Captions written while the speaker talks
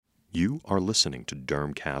You are listening to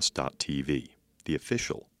Dermcast.tv, the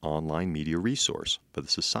official online media resource for the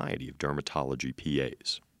Society of Dermatology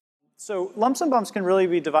PAs. So lumps and bumps can really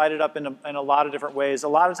be divided up in a lot of different ways. A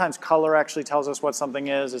lot of times color actually tells us what something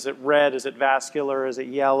is. Is it red? Is it vascular? Is it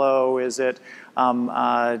yellow? Is it some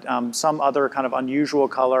other kind of unusual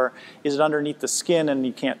color? Is it underneath the skin and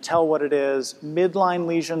you can't tell what it is? Midline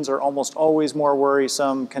lesions are almost always more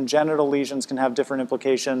worrisome. Congenital lesions can have different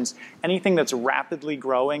implications. Anything that's rapidly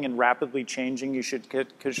growing and rapidly changing you should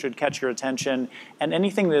catch your attention. And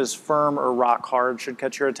anything that is firm or rock hard should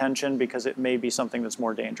catch your attention because it may be something that's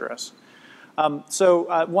more dangerous.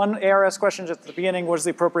 One ARS question just at the beginning: what is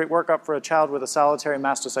the appropriate workup for a child with a solitary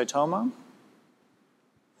mastocytoma?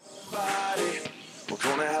 We're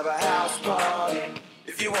gonna have a house party.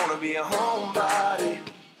 If you wanna be a homebody,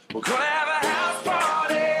 we're gonna have a house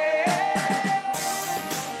party.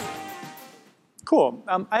 Cool.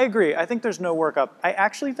 I agree. I think there's no workup. I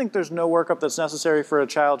actually think there's no workup that's necessary for a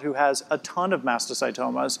child who has a ton of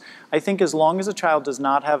mastocytomas. I think as long as a child does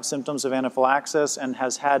not have symptoms of anaphylaxis and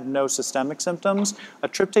has had no systemic symptoms, a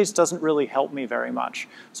tryptase doesn't really help me very much.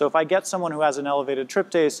 So if I get someone who has an elevated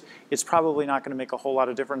tryptase, it's probably not going to make a whole lot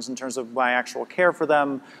of difference in terms of my actual care for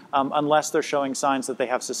them, unless they're showing signs that they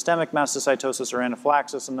have systemic mastocytosis or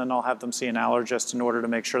anaphylaxis, and then I'll have them see an allergist in order to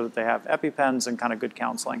make sure that they have EpiPens and kind of good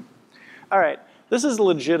counseling. All right. This is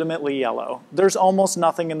legitimately yellow. There's almost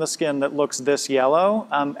nothing in the skin that looks this yellow,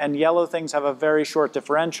 and yellow things have a very short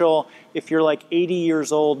differential. If you're like 80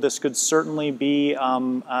 years old, this could certainly be a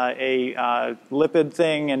lipid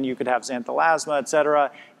thing, and you could have xanthelasma, et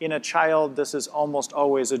cetera. In a child, this is almost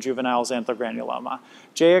always a juvenile xanthogranuloma.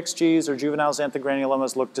 JXGs or juvenile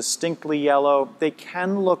xanthogranulomas look distinctly yellow. They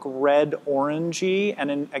can look red-orangey,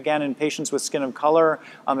 and again, in patients with skin of color,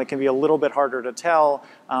 it can be a little bit harder to tell,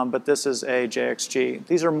 but this is a JXG.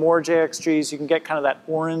 These are more JXGs. You can get kind of that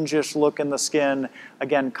orangish look in the skin.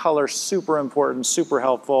 Again, color super important, super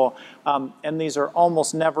helpful. And these are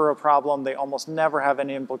almost never a problem. They almost never have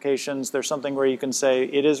any implications. There's something where you can say,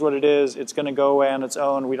 it is what it is. It's going to go away on its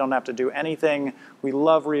own. We don't have to do anything. We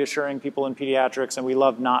love reassuring people in pediatrics, and we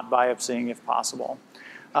love not biopsying if possible.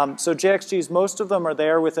 So JXGs, most of them are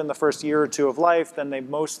there within the first year or two of life. Then they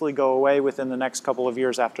mostly go away within the next couple of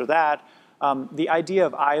years after that. The idea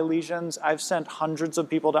of eye lesions, I've sent hundreds of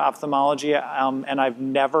people to ophthalmology, and I've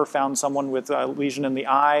never found someone with a lesion in the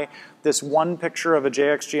eye. This one picture of a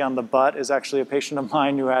JXG on the butt is actually a patient of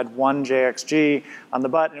mine who had one JXG on the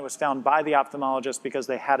butt, and it was found by the ophthalmologist because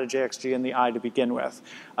they had a JXG in the eye to begin with.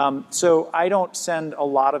 So I don't send a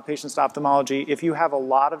lot of patients to ophthalmology. If you have a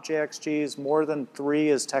lot of JXGs, more than 3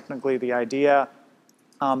 is technically the idea.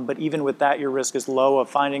 But even with that, your risk is low of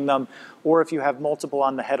finding them. Or if you have multiple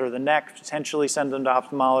on the head or the neck, potentially send them to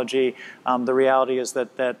ophthalmology. The reality is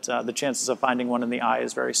that the chances of finding one in the eye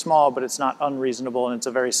is very small, but it's not unreasonable, and it's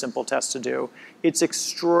a very simple test to do. It's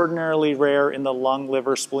extraordinarily rare in the lung,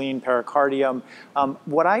 liver, spleen, pericardium.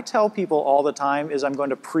 What I tell people all the time is I'm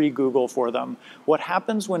going to pre-Google for them. What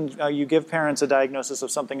happens when you give parents a diagnosis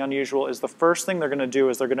of something unusual is the first thing they're going to do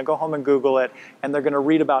is they're going to go home and Google it, and they're going to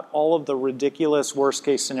read about all of the ridiculous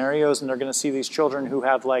worst-case scenarios, and they're going to see these children who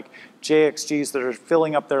have like JXGs that are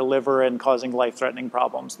filling up their liver and causing life-threatening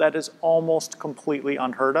problems. That is almost completely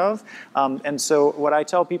unheard of. And so what I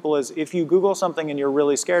tell people is if you Google something and you're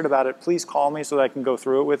really scared about it, please call me so that I can go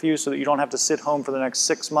through it with you so that you don't have to sit home for the next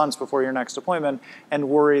 6 months before your next appointment and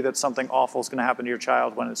worry that something awful is going to happen to your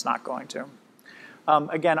child when it's not going to.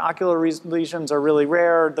 Again, ocular lesions are really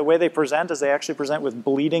rare. The way they present is they actually present with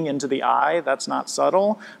bleeding into the eye. That's not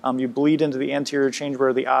subtle. You bleed into the anterior chamber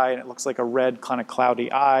of the eye, and it looks like a red, kind of cloudy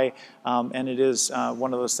eye. And it is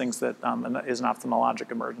one of those things that is an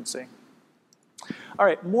ophthalmologic emergency. All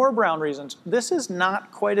right, more brown lesions. This is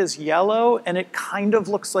not quite as yellow, and it kind of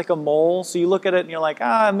looks like a mole. So you look at it and you're like,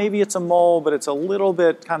 maybe it's a mole, but it's a little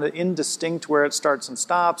bit kind of indistinct where it starts and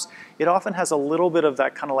stops. It often has a little bit of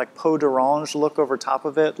that kind of like peau d'orange look over top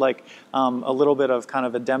of it, like a little bit of kind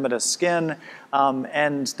of edematous skin.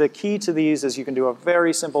 And the key to these is you can do a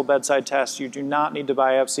very simple bedside test. You do not need to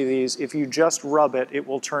biopsy these. If you just rub it, it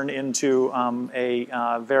will turn into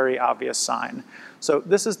a very obvious sign. So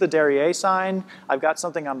this is the Derrier sign. I've got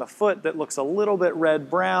something on the foot that looks a little bit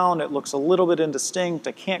red-brown. It looks a little bit indistinct.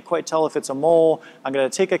 I can't quite tell if it's a mole. I'm going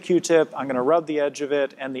to take a Q-tip. I'm going to rub the edge of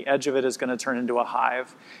it, and the edge of it is going to turn into a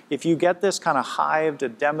hive. If you get this kind of hived,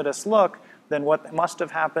 edematous look, then what must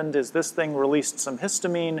have happened is this thing released some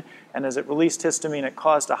histamine, and as it released histamine, it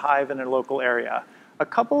caused a hive in a local area. A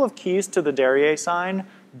couple of keys to the Derrier sign.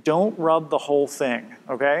 don't rub the whole thing,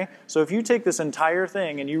 okay? So if you take this entire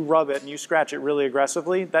thing and you rub it and you scratch it really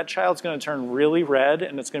aggressively, that child's gonna turn really red,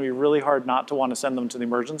 and it's gonna be really hard not to wanna send them to the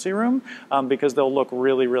emergency room because they'll look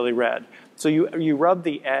really, really red. So you rub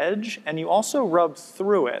the edge, and you also rub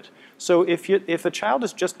through it. So if a child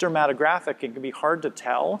is just dermatographic, it can be hard to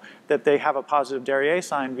tell that they have a positive Derrier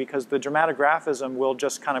sign because the dermatographism will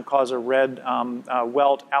just kind of cause a red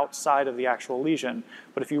welt outside of the actual lesion.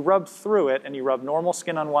 But if you rub through it and you rub normal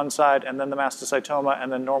skin on one side and then the mastocytoma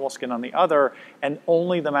and then normal skin on the other, and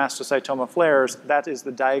only the mastocytoma flares, that is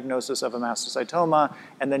the diagnosis of a mastocytoma,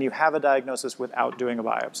 and then you have a diagnosis without doing a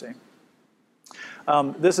biopsy.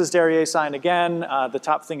 This is Derrier sign again. The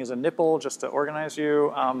top thing is a nipple, just to organize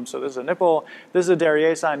you. So this is a nipple. This is a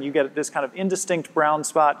Derrier sign. You get this kind of indistinct brown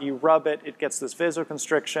spot. You rub it. It gets this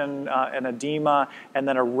vasoconstriction, an edema, and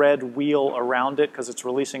then a red wheal around it because it's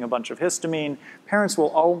releasing a bunch of histamine. Parents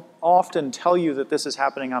will often tell you that this is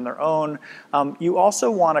happening on their own. You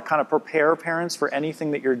also want to kind of prepare parents for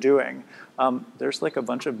anything that you're doing. There's like a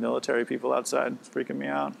bunch of military people outside. It's freaking me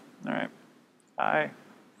out. All right. Bye.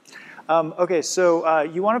 Okay, so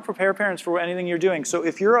you want to prepare parents for anything you're doing. So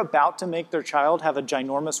if you're about to make their child have a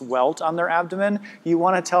ginormous welt on their abdomen, you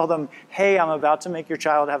want to tell them, hey, I'm about to make your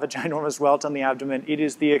child have a ginormous welt on the abdomen. It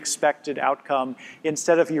is the expected outcome,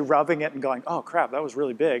 instead of you rubbing it and going, oh crap, that was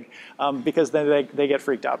really big, because then they get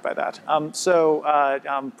freaked out by that.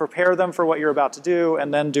 Prepare them for what you're about to do,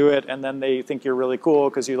 and then do it, and then they think you're really cool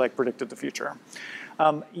because you like predicted the future.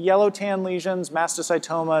 Yellow tan lesions,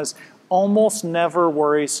 mastocytomas, almost never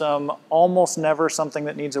worrisome, almost never something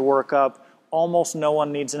that needs a workup, almost no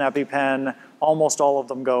one needs an EpiPen, almost all of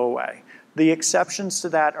them go away. The exceptions to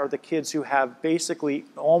that are the kids who have basically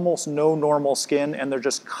almost no normal skin and they're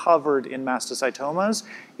just covered in mastocytomas.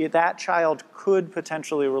 That child could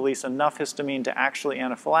potentially release enough histamine to actually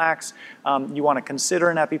anaphylax. You want to consider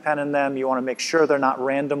an EpiPen in them. You want to make sure they're not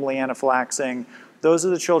randomly anaphylaxing. Those are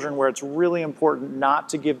the children where it's really important not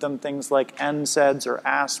to give them things like NSAIDs or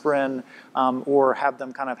aspirin, or have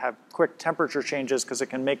them kind of have quick temperature changes because it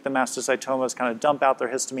can make the mastocytomas kind of dump out their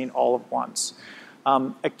histamine all at once.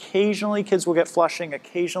 Occasionally kids will get flushing,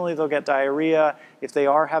 occasionally they'll get diarrhea. If they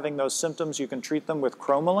are having those symptoms, you can treat them with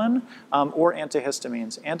cromolyn or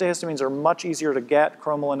antihistamines. Antihistamines are much easier to get,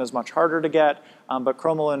 cromolyn is much harder to get, but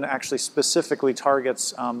cromolyn actually specifically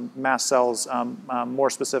targets mast cells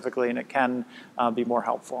more specifically, and it can be more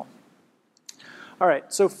helpful. All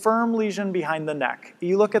right, so firm lesion behind the neck.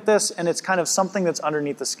 You look at this and it's kind of something that's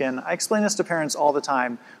underneath the skin. I explain this to parents all the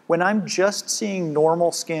time. When I'm just seeing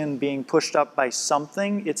normal skin being pushed up by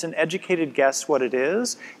something, it's an educated guess what it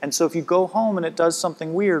is. And so if you go home and it does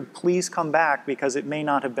something weird, please come back because it may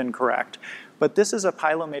not have been correct. But this is a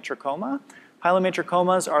pilomatricoma.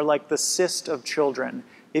 Pilomatricomas are like the cyst of children.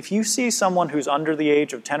 If you see someone who's under the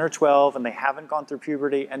age of 10 or 12 and they haven't gone through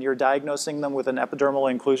puberty and you're diagnosing them with an epidermal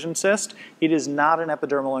inclusion cyst, it is not an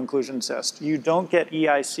epidermal inclusion cyst. You don't get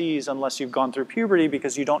EICs unless you've gone through puberty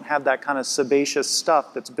because you don't have that kind of sebaceous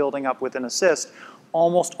stuff that's building up within a cyst.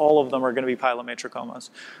 Almost all of them are going to be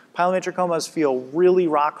pilomatricomas. Pilomatricomas feel really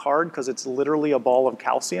rock hard because it's literally a ball of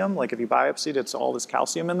calcium. Like if you biopsied, it's all this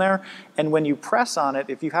calcium in there. And when you press on it,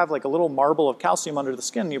 if you have like a little marble of calcium under the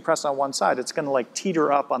skin and you press on one side, it's going to like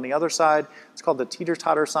teeter up on the other side. It's called the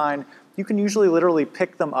teeter-totter sign. You can usually literally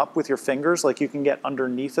pick them up with your fingers, like you can get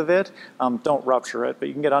underneath of it. Don't rupture it, but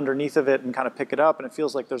you can get underneath of it and kind of pick it up, and it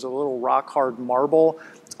feels like there's a little rock-hard marble.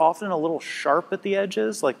 It's often a little sharp at the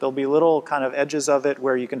edges, like there'll be little kind of edges of it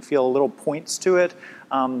where you can feel little points to it,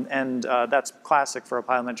 and that's classic for a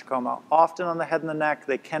pilomatricoma. Often on the head and the neck,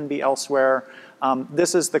 they can be elsewhere.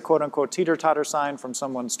 This is the quote-unquote teeter-totter sign from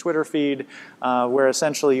someone's Twitter feed, where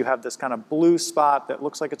essentially you have this kind of blue spot that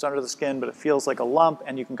looks like it's under the skin, but it feels like a lump,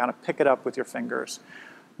 and you can kind of pick it up with your fingers.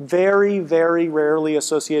 Very, very rarely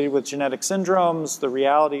associated with genetic syndromes. The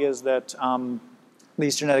reality is that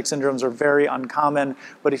these genetic syndromes are very uncommon,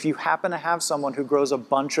 but if you happen to have someone who grows a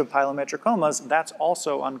bunch of pilomatricomas, that's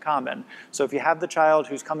also uncommon. So if you have the child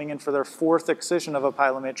who's coming in for their 4th excision of a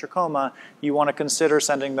pilomatricoma, you want to consider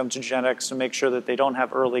sending them to genetics to make sure that they don't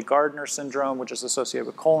have early Gardner syndrome, which is associated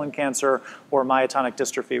with colon cancer, or myotonic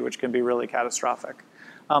dystrophy, which can be really catastrophic.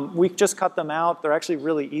 We just cut them out. They're actually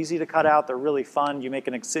really easy to cut out. They're really fun. You make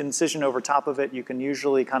an incision over top of it. You can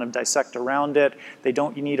usually kind of dissect around it.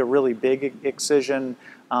 You need a really big excision,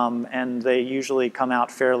 and they usually come out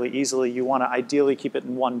fairly easily. You want to ideally keep it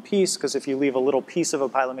in one piece, because if you leave a little piece of a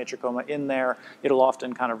pilomatricoma in there, it'll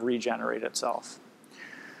often kind of regenerate itself.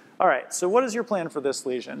 All right, so what is your plan for this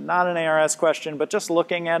lesion? Not an ARS question, but just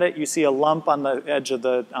looking at it, you see a lump on the edge of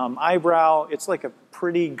the eyebrow. It's like a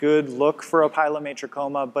pretty good look for a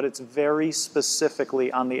pilomatricoma, but it's very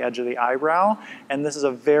specifically on the edge of the eyebrow, and this is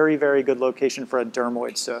a very, very good location for a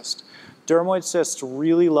dermoid cyst. Dermoid cysts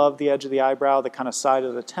really love the edge of the eyebrow, the kind of side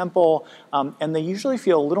of the temple, and they usually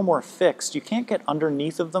feel a little more fixed. You can't get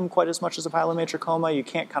underneath of them quite as much as a pilomatricoma. You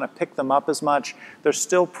can't kind of pick them up as much. They're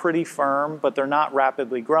still pretty firm, but they're not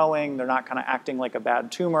rapidly growing. They're not kind of acting like a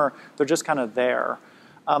bad tumor. They're just kind of there.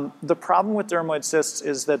 The problem with dermoid cysts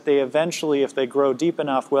is that they eventually, if they grow deep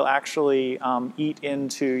enough, will actually eat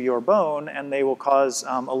into your bone, and they will cause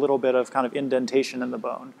a little bit of kind of indentation in the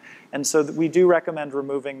bone. And so we do recommend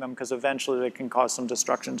removing them because eventually they can cause some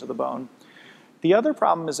destruction to the bone. The other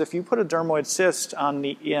problem is if you put a dermoid cyst on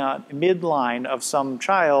the midline of some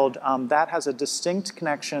child, that has a distinct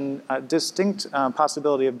connection, a distinct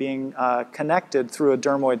possibility of being connected through a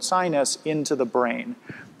dermoid sinus into the brain.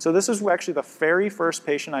 So this is actually the very first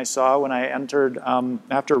patient I saw when I entered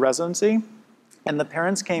after residency. And the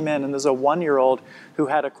parents came in, and there's a 1-year-old who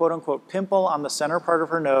had a quote-unquote pimple on the center part of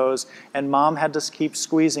her nose, and mom had to keep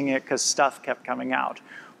squeezing it because stuff kept coming out.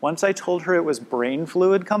 Once I told her it was brain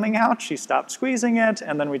fluid coming out, she stopped squeezing it,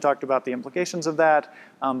 and then we talked about the implications of that.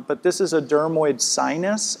 But this is a dermoid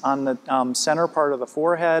sinus on the center part of the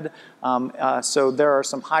forehead. So there are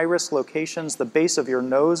some high-risk locations. The base of your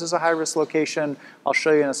nose is a high-risk location. I'll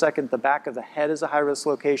show you in a second. The back of the head is a high-risk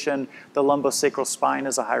location. The lumbosacral spine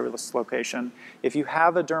is a high-risk location. If you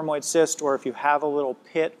have a dermoid cyst, or if you have a little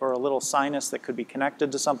pit or a little sinus that could be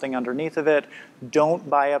connected to something underneath of it, don't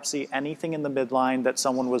biopsy anything in the midline that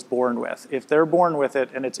someone was born with. If they're born with it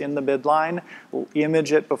and it's in the midline,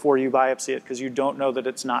 image it before you biopsy it because you don't know that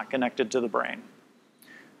it's not connected to the brain.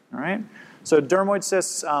 All right? So dermoid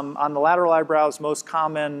cysts on the lateral eyebrows, most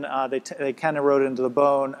common, they can erode into the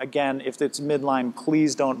bone. Again, if it's midline,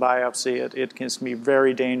 please don't biopsy it. It can be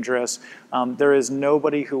very dangerous. There is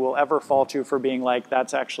nobody who will ever fault you for being like,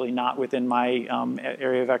 that's actually not within my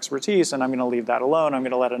area of expertise, and I'm going to leave that alone. I'm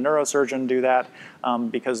going to let a neurosurgeon do that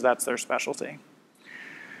because that's their specialty.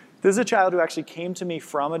 This is a child who actually came to me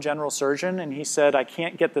from a general surgeon, and he said, I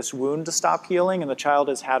can't get this wound to stop healing, and the child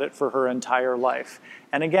has had it for her entire life.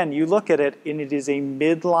 And again, you look at it, and it is a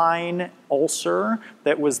midline ulcer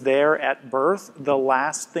that was there at birth. The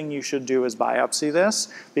last thing you should do is biopsy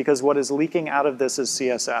this, because what is leaking out of this is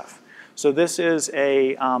CSF. So this is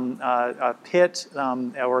a pit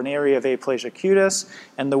or an area of aplasia cutis,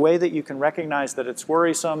 and the way that you can recognize that it's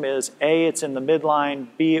worrisome is A, it's in the midline,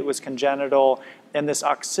 B, it was congenital, and this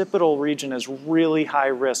occipital region is really high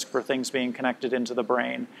risk for things being connected into the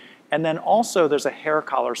brain. And then also there's a hair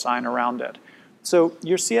collar sign around it. So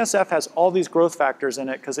your CSF has all these growth factors in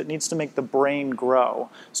it because it needs to make the brain grow.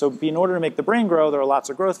 So in order to make the brain grow, there are lots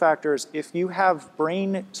of growth factors. If you have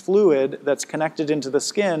brain fluid that's connected into the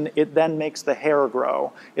skin, it then makes the hair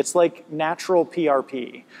grow. It's like natural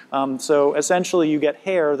PRP. So essentially you get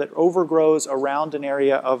hair that overgrows around an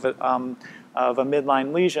area of a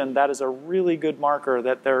midline lesion. That is a really good marker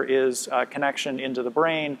that there is a connection into the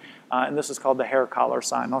brain, and this is called the hair collar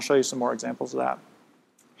sign. I'll show you some more examples of that.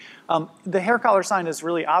 The hair collar sign is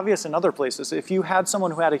really obvious in other places. If you had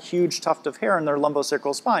someone who had a huge tuft of hair in their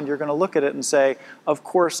lumbosacral spine, you're going to look at it and say, of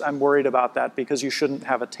course I'm worried about that because you shouldn't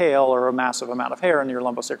have a tail or a massive amount of hair in your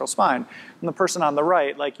lumbosacral spine. And the person on the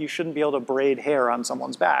right, like, you shouldn't be able to braid hair on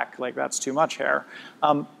someone's back. Like, that's too much hair.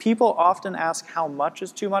 People often ask how much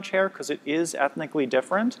is too much hair because it is ethnically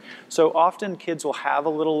different. So often kids will have a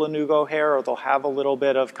little lanugo hair, or they'll have a little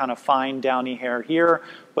bit of kind of fine downy hair here,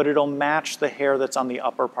 but it'll match the hair that's on the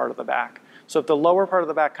upper part of the back. So if the lower part of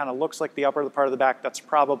the back kind of looks like the upper part of the back, that's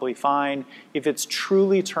probably fine. If it's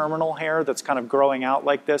truly terminal hair that's kind of growing out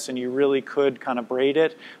like this and you really could kind of braid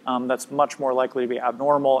it, that's much more likely to be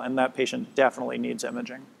abnormal, and that patient definitely needs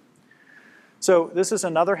imaging. So this is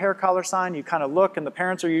another hair collar sign. You kind of look, and the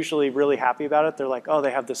parents are usually really happy about it. They're like, oh,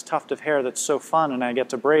 they have this tuft of hair that's so fun, and I get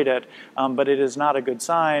to braid it. But it is not a good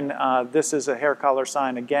sign. This is a hair collar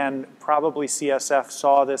sign. Again, probably CSF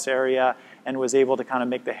saw this area and was able to kind of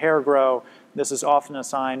make the hair grow. This is often a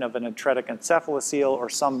sign of an atretic encephalocele or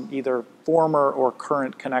some either former or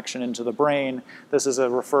current connection into the brain. This is a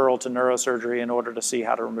referral to neurosurgery in order to see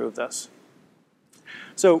how to remove this.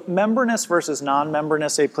 So membranous versus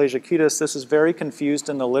non-membranous aplasia cutis, this is very confused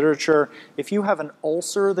in the literature. If you have an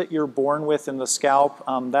ulcer that you're born with in the scalp,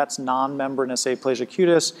 that's non-membranous aplasia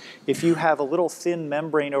cutis. If you have a little thin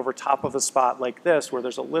membrane over top of a spot like this, where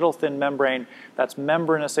there's a little thin membrane, that's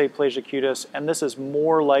membranous aplasia cutis, and this is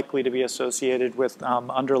more likely to be associated with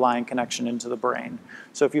underlying connection into the brain.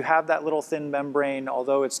 So if you have that little thin membrane,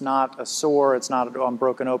 although it's not a sore, it's not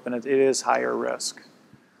broken open, it is higher risk.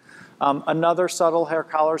 Another subtle hair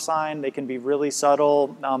collar sign, they can be really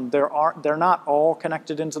subtle. They're not all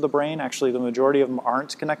connected into the brain. Actually, the majority of them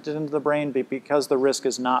aren't connected into the brain, but because the risk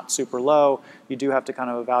is not super low, you do have to kind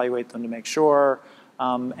of evaluate them to make sure.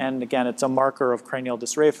 And again, it's a marker of cranial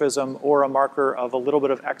dysraphism or a marker of a little bit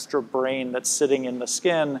of extra brain that's sitting in the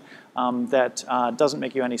skin that doesn't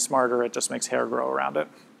make you any smarter, it just makes hair grow around it.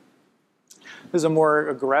 This is a more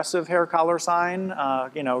aggressive hair collar sign,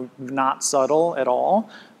 not subtle at all.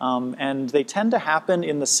 And they tend to happen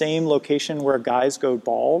in the same location where guys go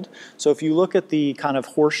bald. So if you look at the kind of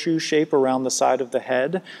horseshoe shape around the side of the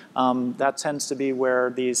head, that tends to be where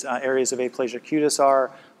these areas of aplasia cutis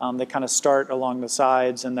are. They kind of start along the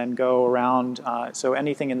sides and then go around. So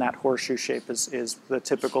anything in that horseshoe shape is the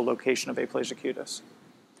typical location of aplasia cutis.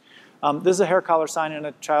 This is a hair collar sign in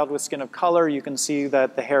a child with skin of color. You can see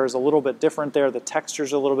that the hair is a little bit different there. The texture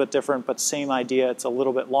is a little bit different, but same idea. It's a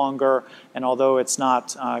little bit longer, and although it's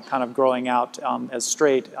not kind of growing out as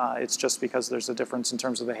straight, it's just because there's a difference in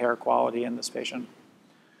terms of the hair quality in this patient.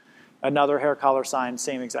 Another hair collar sign,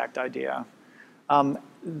 same exact idea.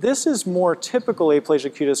 This is more typical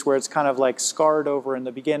aplasia cutis where it's kind of like scarred over in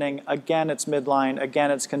the beginning. Again, it's midline.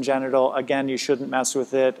 Again, it's congenital. Again, you shouldn't mess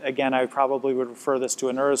with it. Again, I probably would refer this to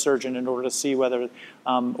a neurosurgeon in order to see whether,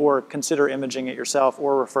 or consider imaging it yourself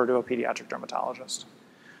or refer to a pediatric dermatologist.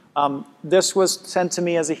 This was sent to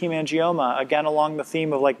me as a hemangioma. Again, along the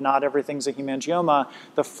theme of like not everything's a hemangioma,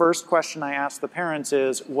 the first question I asked the parents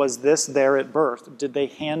is, was this there at birth? Did they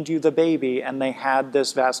hand you the baby and they had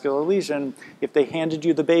this vascular lesion? If they handed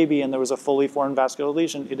you the baby and there was a fully formed vascular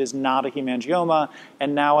lesion, it is not a hemangioma,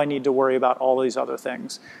 and now I need to worry about all these other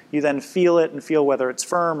things. You then feel it and feel whether it's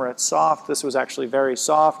firm or it's soft. This was actually very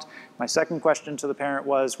soft. My second question to the parent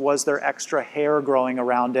was there extra hair growing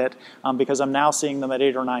around it? Because I'm now seeing them at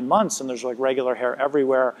 8 or 9 months and there's like regular hair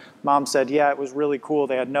everywhere. Mom said, yeah, it was really cool.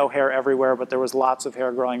 They had no hair everywhere, but there was lots of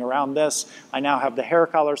hair growing around this. I now have the hair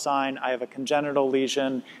collar sign. I have a congenital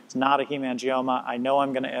lesion. It's not a hemangioma. I know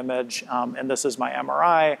I'm going to image, and this is my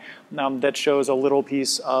MRI that shows a little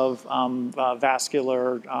piece of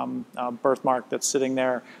vascular birthmark that's sitting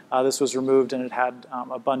there. This was removed and it had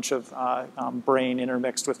a bunch of brain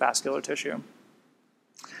intermixed with vascular tissue.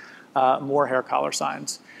 More hair collar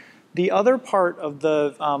signs. The other part of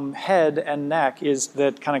the head and neck is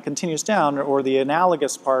that kind of continues down, or the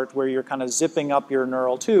analogous part where you're kind of zipping up your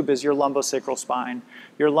neural tube is your lumbosacral spine.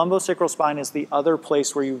 Your lumbosacral spine is the other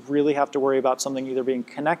place where you really have to worry about something either being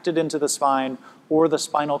connected into the spine or the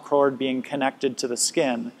spinal cord being connected to the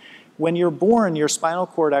skin. When you're born, your spinal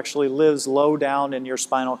cord actually lives low down in your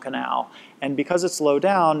spinal canal. And because it's low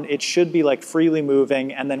down, it should be like freely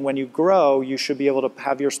moving. And then when you grow, you should be able to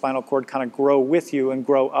have your spinal cord kind of grow with you and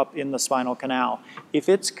grow up in the spinal canal. If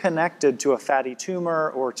it's connected to a fatty tumor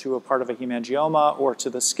or to a part of a hemangioma or to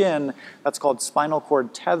the skin, that's called spinal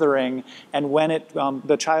cord tethering. And when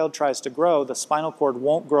the child tries to grow, the spinal cord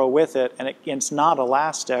won't grow with it, and it's not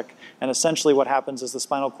elastic. And essentially what happens is the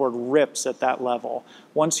spinal cord rips at that level.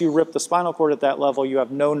 Once you rip the spinal cord at that level, you have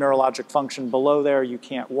no neurologic function below there. You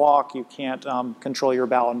can't walk, you can't control your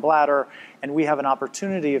bowel and bladder. And we have an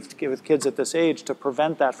opportunity with kids at this age to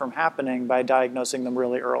prevent that from happening by diagnosing them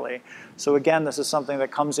really early. So again, this is something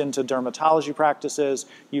that comes into dermatology practices.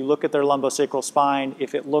 You look at their lumbosacral spine.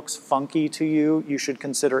 If it looks funky to you, you should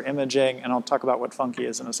consider imaging, and I'll talk about what funky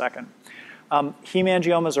is in a second.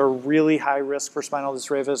 Hemangiomas are really high risk for spinal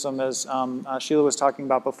dysraphism, as Sheila was talking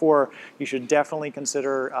about before. You should definitely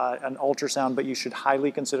consider an ultrasound, but you should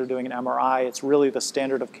highly consider doing an MRI. It's really the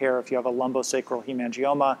standard of care if you have a lumbosacral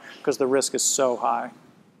hemangioma because the risk is so high.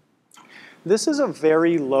 This is a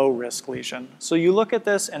very low risk lesion. So you look at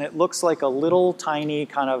this and it looks like a little tiny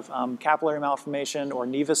kind of capillary malformation or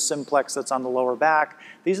nevus simplex that's on the lower back.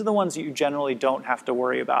 These are the ones that you generally don't have to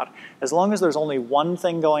worry about. As long as there's only one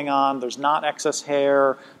thing going on, there's not excess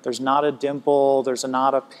hair, there's not a dimple, there's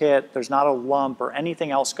not a pit, there's not a lump or anything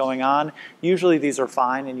else going on, usually these are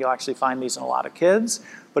fine, and you'll actually find these in a lot of kids.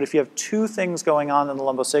 But if you have two things going on in the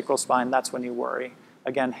lumbosacral spine, that's when you worry.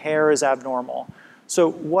 Again, hair is abnormal. So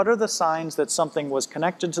what are the signs that something was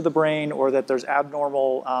connected to the brain or that there's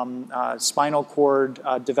abnormal spinal cord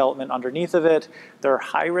development underneath of it? There are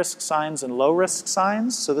high-risk signs and low-risk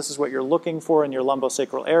signs. So this is what you're looking for in your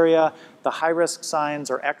lumbosacral area. The high-risk signs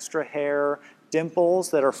are extra hair,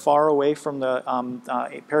 dimples that are far away from the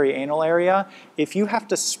perianal area. If you have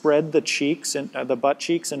to spread the cheeks and the butt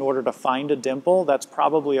cheeks in order to find a dimple, that's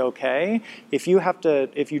probably okay. If you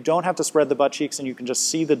don't have to spread the butt cheeks and you can just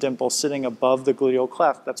see the dimple sitting above the gluteal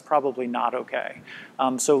cleft, that's probably not okay.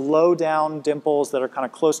 So low down dimples that are kind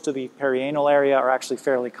of close to the perianal area are actually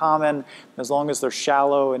fairly common. As long as they're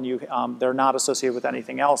shallow and they're not associated with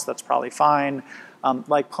anything else, that's probably fine.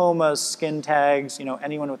 Lipomas, skin tags,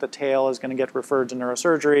 anyone with a tail is going to get referred to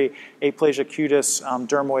neurosurgery. Aplasia cutis,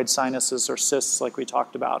 dermoid sinuses or cysts like we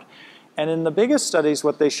talked about. And in the biggest studies,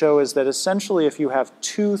 what they show is that essentially if you have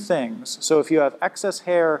two things, so if you have excess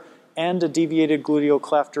hair and a deviated gluteal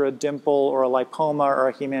cleft or a dimple or a lipoma or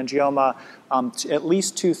a hemangioma, at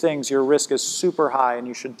least two things, your risk is super high and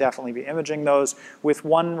you should definitely be imaging those. With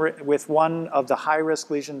one of the high-risk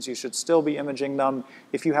lesions, you should still be imaging them.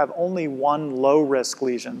 If you have only one low-risk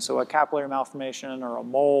lesion, so a capillary malformation or a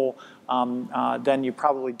mole, then you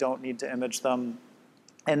probably don't need to image them.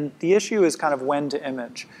 And the issue is kind of when to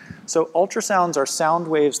image. So ultrasounds are sound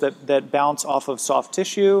waves that bounce off of soft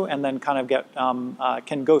tissue and then kind of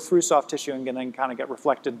can go through soft tissue and then kind of get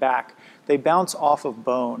reflected back. They bounce off of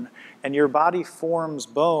bone. And your body forms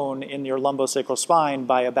bone in your lumbosacral spine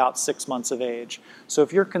by about 6 months of age. So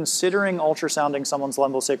if you're considering ultrasounding someone's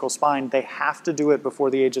lumbosacral spine, they have to do it before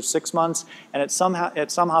the age of 6 months. And at some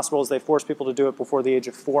hospitals, they force people to do it before the age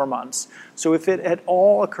of 4 months. So if it at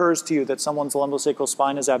all occurs to you that someone's lumbosacral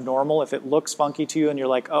spine is abnormal, if it looks funky to you and you're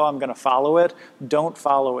like, oh, I'm going to follow it, don't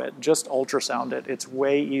follow it. Just ultrasound it. It's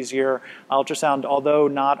way easier. Ultrasound, although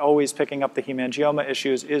not always picking up the hemangioma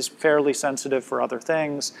issues, is fairly sensitive for other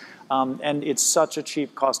things. And it's such a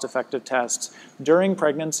cheap, cost-effective test. During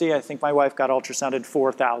pregnancy, I think my wife got ultrasounded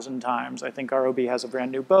 4,000 times. I think ROB has a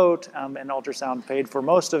brand new boat, and ultrasound paid for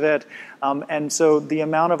most of it. And so the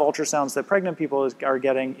amount of ultrasounds that pregnant people are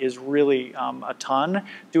getting is really a ton.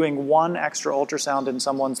 Doing one extra ultrasound in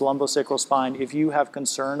someone's lumbosacral spine, if you have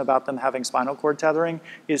concern about them having spinal cord tethering,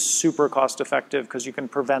 is super cost-effective because you can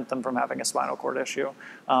prevent them from having a spinal cord issue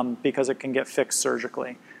because it can get fixed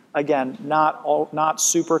surgically. Again, not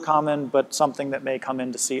super common, but something that may come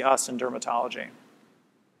in to see us in dermatology.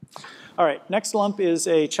 All right, next lump is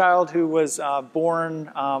a child who was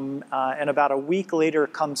born and about a week later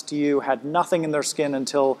comes to you, had nothing in their skin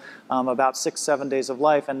until about 6-7 days of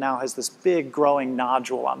life, and now has this big growing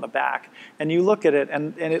nodule on the back. And you look at it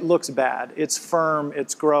and it looks bad. It's firm,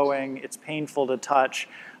 it's growing, it's painful to touch.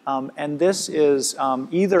 And this is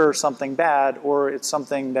either something bad or it's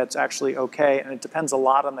something that's actually okay, and it depends a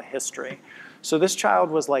lot on the history. So this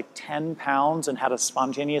child was like 10 pounds and had a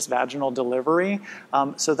spontaneous vaginal delivery.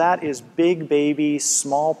 So that is big baby,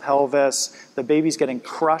 small pelvis. The baby's getting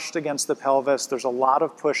crushed against the pelvis. There's a lot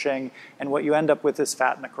of pushing, and what you end up with is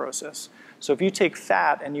fat necrosis. So if you take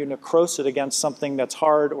fat and you necrose it against something that's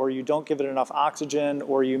hard, or you don't give it enough oxygen,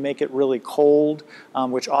 or you make it really cold,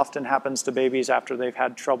 which often happens to babies after they've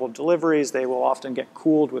had troubled deliveries, they will often get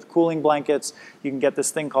cooled with cooling blankets. You can get this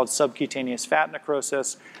thing called subcutaneous fat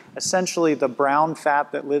necrosis. Essentially, the brown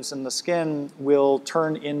fat that lives in the skin will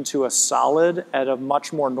turn into a solid at a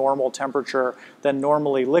much more normal temperature than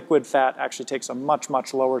normally liquid fat actually takes a much,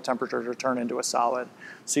 much lower temperature to turn into a solid.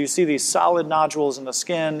 So you see these solid nodules in the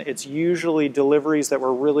skin. It's usually deliveries that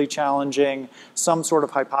were really challenging, some sort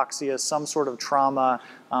of hypoxia, some sort of trauma,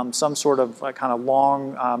 some sort of kind of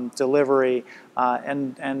long delivery,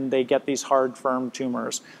 and they get these hard, firm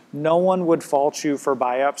tumors. No one would fault you for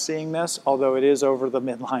biopsying this, although it is over the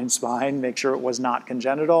midline spine. Make sure it was not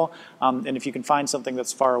congenital. And if you can find something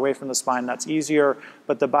that's far away from the spine, that's easier.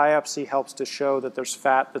 But the biopsy helps to show that there's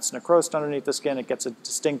fat that's necrosed underneath the skin. It gets a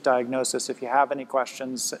distinct diagnosis. If you have any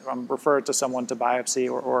questions, refer it to someone to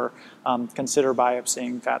biopsy or consider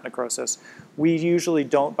biopsying fat necrosis. We usually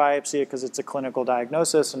don't biopsy it because it's a clinical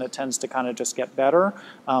diagnosis and it tends to kind of just get better.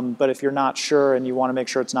 But if you're not sure and you want to make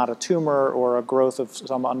sure it's not a tumor or a growth of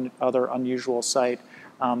some other unusual site,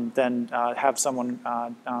 then have someone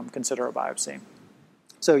consider a biopsy.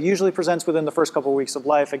 So usually presents within the first couple of weeks of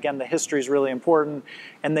life. Again, the history is really important.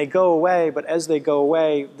 And they go away, but as they go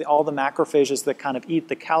away, all the macrophages that kind of eat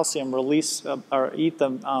the calcium release, or eat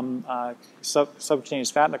the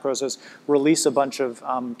subcutaneous fat necrosis, release a bunch of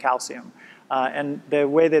calcium. And the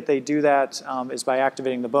way that they do that is by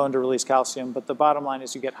activating the bone to release calcium. But the bottom line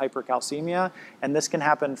is you get hypercalcemia, and this can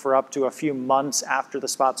happen for up to a few months after the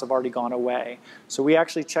spots have already gone away. So we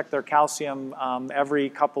actually check their calcium every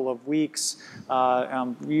couple of weeks,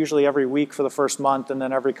 usually every week for the first month, and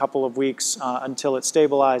then every couple of weeks until it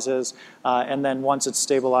stabilizes. And then once it's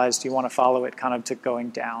stabilized, you want to follow it kind of to going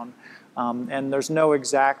down. And there's no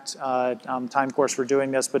exact time course for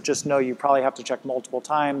doing this, but just know you probably have to check multiple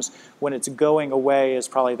times. When it's going away is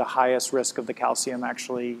probably the highest risk of the calcium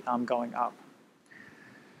actually going up.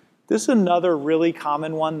 This is another really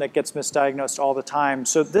common one that gets misdiagnosed all the time.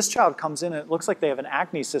 So this child comes in and it looks like they have an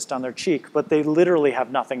acne cyst on their cheek, but they literally have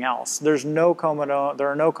nothing else. There's no comedone, there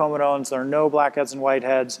are no comedones, there are no blackheads and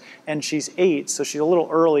whiteheads, and she's 8, so she's a little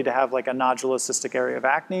early to have like a nodulous cystic area of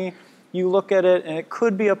acne. You look at it and it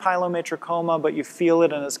could be a pilomatricoma, but you feel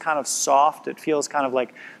it and it's kind of soft. It feels kind of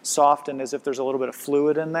like soft and as if there's a little bit of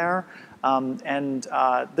fluid in there.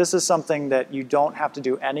 This is something that you don't have to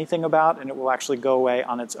do anything about, and it will actually go away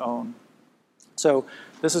on its own. So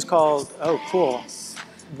this is called, oh, cool.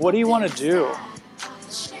 What do you want to do?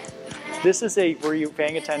 This is were you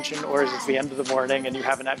paying attention, or is it the end of the morning and you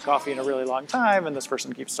haven't had coffee in a really long time and this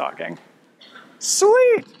person keeps talking?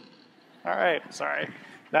 Sweet! All right, sorry.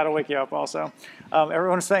 That'll wake you up also.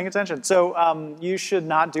 Everyone's paying attention. So you should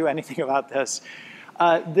not do anything about this.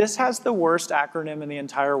 This has the worst acronym in the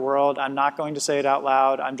entire world. I'm not going to say it out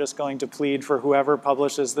loud. I'm just going to plead for whoever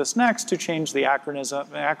publishes this next to change the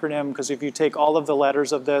acronym, because if you take all of the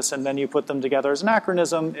letters of this and then you put them together as an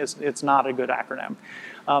acronym, it's not a good acronym.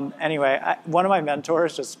 Anyway, one of my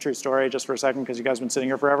mentors, just a true story, just for a second, because you guys have been sitting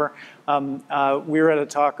here forever, we were at a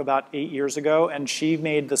talk about 8 years ago, and she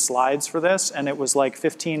made the slides for this, and it was like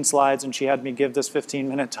 15 slides, and she had me give this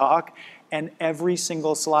 15-minute talk. And every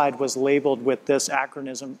single slide was labeled with this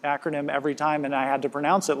acronym every time, and I had to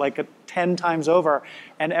pronounce it like 10 times over.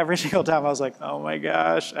 And every single time I was like, oh my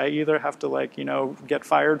gosh, I either have to get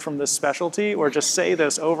fired from this specialty or just say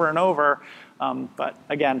this over and over. But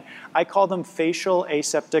again, I call them facial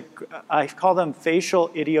idiopathic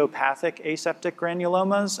aseptic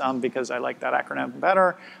granulomas because I like that acronym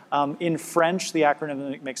better. In French, the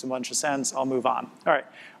acronym makes a bunch of sense. I'll move on. All right.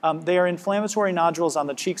 They are inflammatory nodules on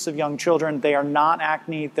the cheeks of young children. They are not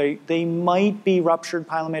acne. They might be ruptured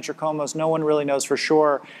pilomatricomas. No one really knows for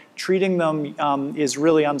sure. Treating them is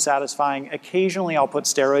really unsatisfying. Occasionally, I'll put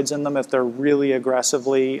steroids in them if they're really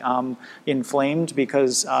aggressively inflamed,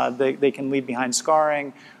 because they can leave behind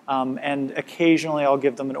scarring. And occasionally, I'll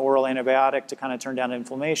give them an oral antibiotic to kind of turn down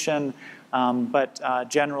inflammation. But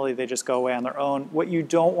generally, they just go away on their own. What you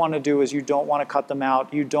don't want to do is you don't want to cut them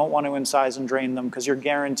out. You don't want to incise and drain them, because you're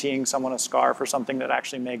guaranteeing someone a scar for something that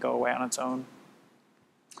actually may go away on its own.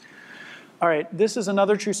 All right, this is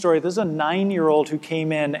another true story. This is a 9-year-old who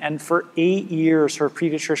came in, and for 8 years, her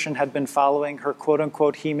pediatrician had been following her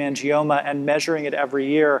quote-unquote hemangioma and measuring it every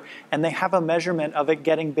year. And they have a measurement of it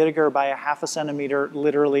getting bigger by 1/2 centimeter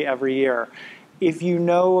literally every year. If you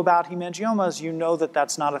know about hemangiomas, you know that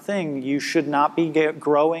that's not a thing. You should not be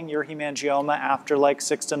growing your hemangioma after like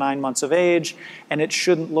 6 to 9 months of age, and it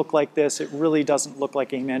shouldn't look like this. It really doesn't look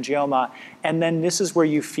like a hemangioma. And then this is where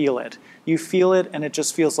you feel it. You feel it, and it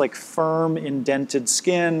just feels like firm, indented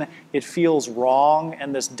skin. It feels wrong,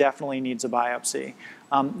 and this definitely needs a biopsy.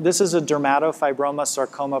 This is a dermatofibroma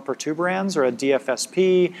sarcoma protuberans, or a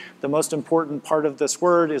DFSP. The most important part of this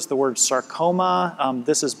word is the word sarcoma.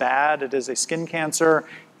 This is bad. It is a skin cancer.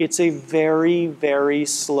 It's a very, very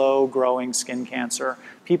slow growing skin cancer.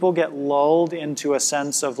 People get lulled into a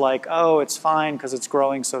sense of like, oh, it's fine because it's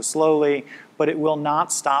growing so slowly, but it will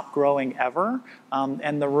not stop growing ever.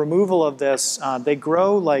 And the removal of this, they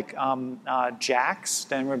grow like jacks.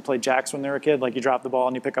 Anyone played jacks when they were a kid? Like you drop the ball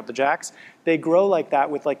and you pick up the jacks? They grow like that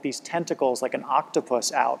with like these tentacles, like an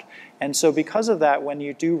octopus out. And so because of that, when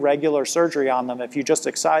you do regular surgery on them, if you just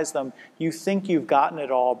excise them, you think you've gotten it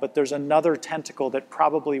all, but there's another tentacle that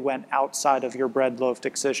probably went outside of your bread-loafed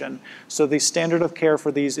excision. So the standard of care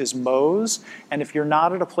for these is Mohs. And if you're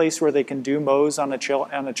not at a place where they can do Mohs on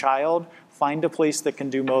a child, find a place that can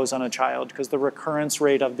do Mohs on a child, because the recurrence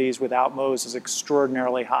rate of these without Mohs is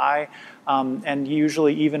extraordinarily high. And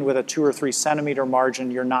usually even with a 2 or 3 centimeter margin,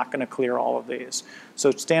 you're not going to clear all of these. So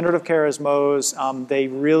standard of care is Mohs. They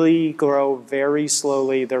really grow very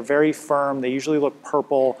slowly. They're very firm. They usually look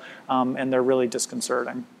purple, and they're really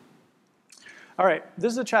disconcerting. All right,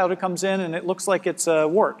 this is a child who comes in and it looks like it's a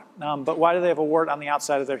wart. But why do they have a wart on the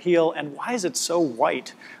outside of their heel, and why is it so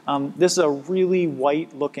white? This is a really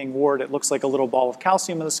white looking wart. It looks like a little ball of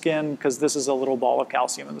calcium in the skin because this is a little ball of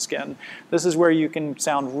calcium in the skin. This is where you can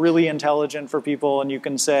sound really intelligent for people and you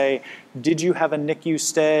can say, did you have a NICU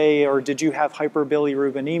stay or did you have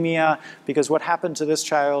hyperbilirubinemia? Because what happened to this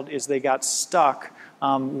child is they got stuck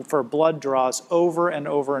for blood draws over and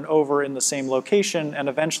over and over in the same location, and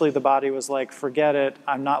eventually the body was like, forget it,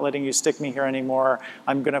 I'm not letting you stick me here anymore,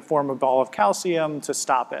 I'm going to form a ball of calcium to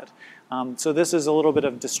stop it. So this is a little bit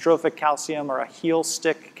of dystrophic calcium or a heel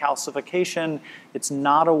stick calcification. It's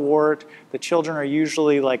not a wart. The children are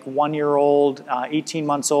usually like 1 year old, 18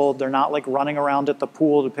 months old. They're not like running around at the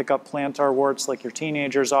pool to pick up plantar warts like your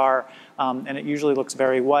teenagers are. And it usually looks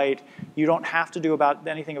very white. You don't have to do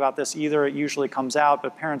anything about this either. It usually comes out,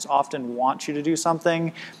 but parents often want you to do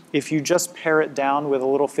something. If you just pare it down with a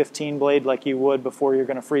little 15 blade like you would before you're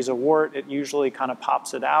going to freeze a wart, it usually kind of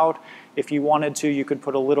pops it out. If you wanted to, you could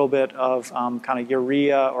put a little bit of kind of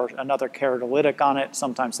urea or another keratolytic on it.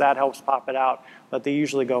 Sometimes that helps pop it out, but they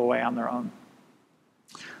usually go away on their own.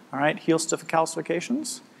 All right, heel stiff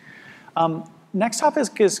calcifications. Next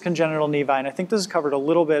topic is congenital nevi, and I think this is covered a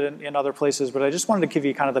little bit in other places, but I just wanted to give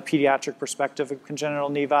you kind of the pediatric perspective of congenital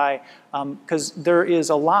nevi, because there is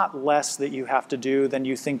a lot less that you have to do than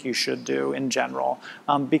you think you should do in general,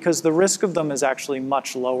 because the risk of them is actually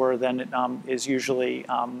much lower than it is usually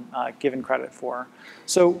given credit for.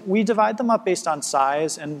 So we divide them up based on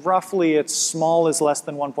size, and roughly it's small is less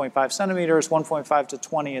than 1.5 centimeters, 1.5 to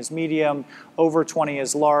 20 is medium, over 20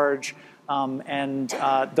 is large.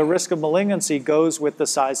 The risk of malignancy goes with the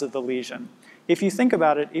size of the lesion. If you think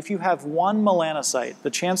about it, if you have one melanocyte, the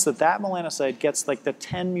chance that that melanocyte gets like the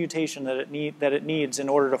 10 mutation that it needs in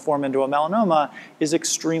order to form into a melanoma is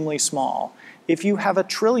extremely small. If you have 1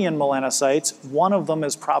 trillion melanocytes, one of them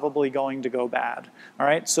is probably going to go bad. All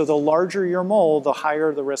right, so the larger your mole, the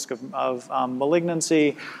higher the risk of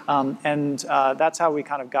malignancy, that's how we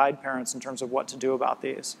kind of guide parents in terms of what to do about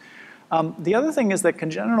these. The other thing is that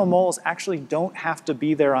congenital moles actually don't have to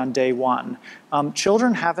be there on day one.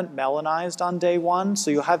 Children haven't melanized on day one,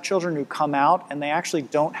 so you'll have children who come out and they actually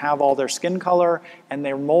don't have all their skin color, and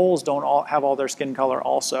their moles don't all have all their skin color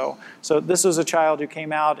also. So this was a child who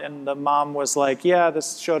came out and the mom was like, yeah,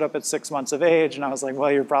 this showed up at 6 months of age, and I was like,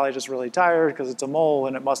 well, you're probably just really tired because it's a mole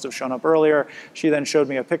and it must have shown up earlier. She then showed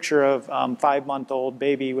me a picture of 5-month-old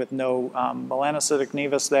baby with no melanocytic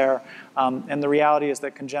nevus there, and the reality is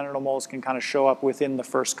that congenital moles can kind of show up within the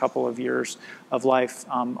first couple of years of life,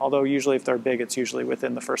 although usually if they're big, it's usually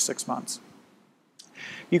within the first 6 months.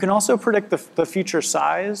 You can also predict the future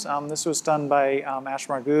size. This was done by Ash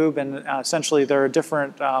Margoob, and essentially there are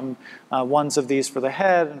different ones of these for the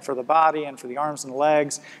head and for the body and for the arms and the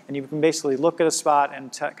legs, and you can basically look at a spot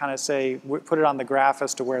and kind of say, put it on the graph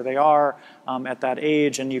as to where they are at that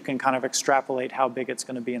age, and you can kind of extrapolate how big it's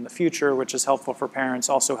going to be in the future, which is helpful for parents,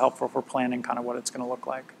 also helpful for planning kind of what it's going to look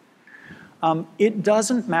like. It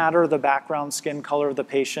doesn't matter the background skin color of the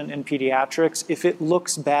patient in pediatrics. If it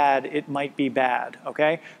looks bad, it might be bad,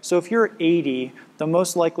 okay? So if you're 80, the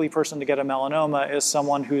most likely person to get a melanoma is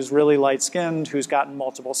someone who's really light-skinned, who's gotten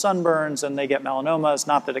multiple sunburns, and they get melanomas.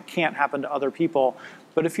 Not that it can't happen to other people,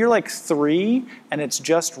 but if you're like 3 and it's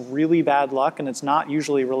just really bad luck and it's not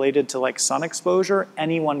usually related to like sun exposure,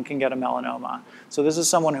 anyone can get a melanoma. So this is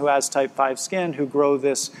someone who has type 5 skin who grow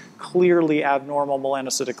this clearly abnormal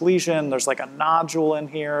melanocytic lesion. There's like a nodule in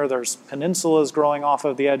here. There's peninsulas growing off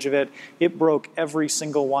of the edge of it. It broke every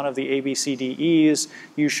single one of the ABCDEs.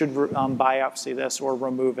 You should biopsy this or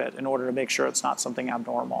remove it in order to make sure it's not something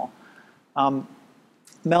abnormal.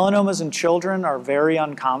 Melanomas in children are very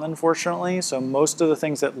uncommon, fortunately, so most of the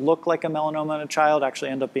things that look like a melanoma in a child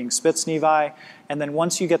actually end up being Spitz nevi, and then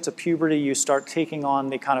once you get to puberty, you start taking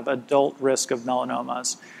on the kind of adult risk of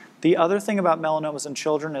melanomas. The other thing about melanomas in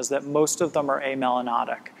children is that most of them are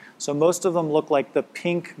amelanotic. So most of them look like the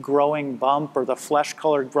pink growing bump or the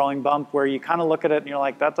flesh-colored growing bump where you kind of look at it and you're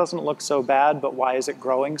like, that doesn't look so bad, but why is it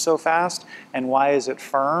growing so fast? And why is it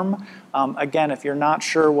firm? Again, if you're not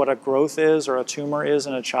sure what a growth is or a tumor is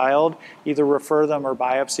in a child, either refer them or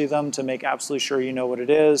biopsy them to make absolutely sure you know what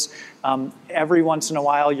it is. Every once in a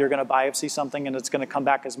while, you're going to biopsy something and it's going to come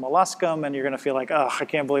back as molluscum, and you're going to feel like, oh, I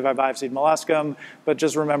can't believe I biopsied molluscum. But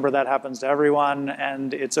just remember that happens to everyone,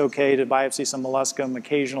 and it's okay to biopsy some molluscum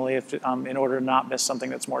occasionally if, in order to not miss something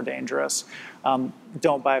that's more dangerous.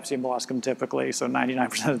 Don't biopsy molluscum typically, so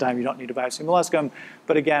 99% of the time you don't need to biopsy molluscum.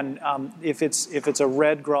 But again, if it's a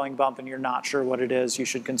red growing bump and you're not sure what it is, you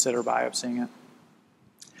should consider biopsying it.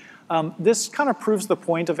 This kind of proves the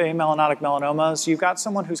point of amelanotic melanomas. You've got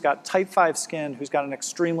someone who's got type 5 skin, who's got an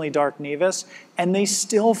extremely dark nevus, and they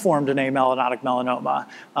still formed an amelanotic melanoma.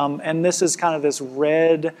 And this is kind of this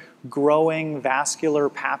red, growing vascular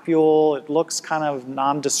papule. It looks kind of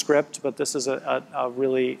nondescript, but this is a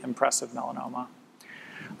really impressive melanoma.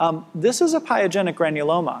 This is a pyogenic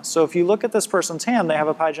granuloma. So if you look at this person's hand, they have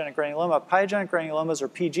a pyogenic granuloma. Pyogenic granulomas, or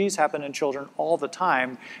PGs, happen in children all the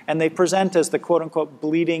time, and they present as the quote-unquote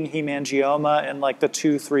bleeding hemangioma in like the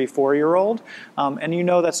 2, 3, 4-year-old. And you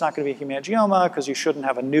know that's not going to be hemangioma because you shouldn't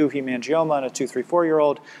have a new hemangioma in a 2, 3,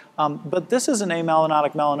 4-year-old. But this is an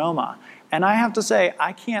amelanotic melanoma. And I have to say,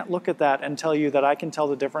 I can't look at that and tell you that I can tell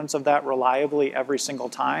the difference of that reliably every single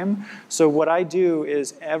time. So what I do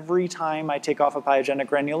is every time I take off a pyogenic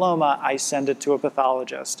granuloma, I send it to a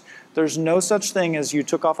pathologist. There's no such thing as you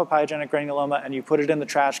took off a pyogenic granuloma and you put it in the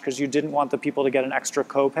trash because you didn't want the people to get an extra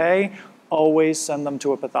copay. Always send them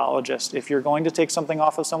to a pathologist. If you're going to take something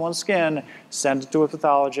off of someone's skin, send it to a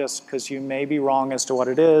pathologist because you may be wrong as to what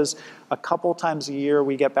it is. A couple times a year,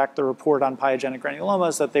 we get back the report on pyogenic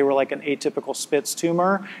granulomas that they were like an atypical Spitz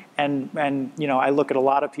tumor. And you know, I look at a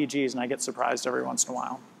lot of PGs and I get surprised every once in a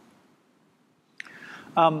while.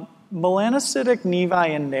 Melanocytic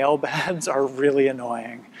nevi in nail beds are really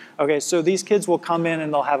annoying. Okay, so these kids will come in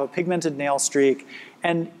and they'll have a pigmented nail streak.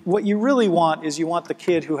 And what you really want is you want the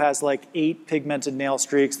kid who has like 8 pigmented nail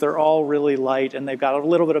streaks. They're all really light and they've got a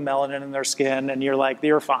little bit of melanin in their skin and you're like,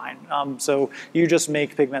 they're fine. So you just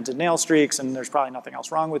make pigmented nail streaks and there's probably nothing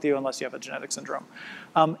else wrong with you unless you have a genetic syndrome.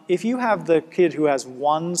 If you have the kid who has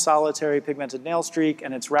 1 solitary pigmented nail streak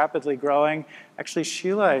and it's rapidly growing, actually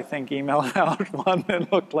Sheila, I think, emailed out one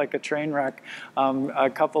that looked like a train wreck a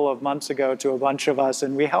couple of months ago to a bunch of us,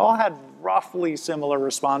 and we all had roughly similar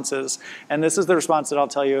responses. And this is the response that I'll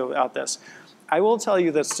tell you about this. I will tell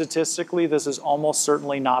you that statistically this is almost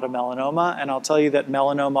certainly not a melanoma, and I'll tell you that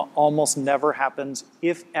melanoma almost never happens,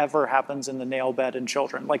 if ever happens, in the nail bed in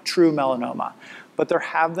children, like true melanoma. But there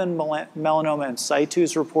have been melanoma in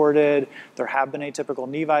situs reported, there have been atypical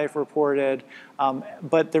nevi reported,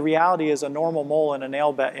 but the reality is a normal mole in a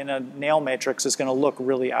nail matrix is going to look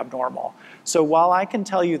really abnormal. So while I can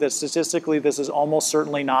tell you that statistically this is almost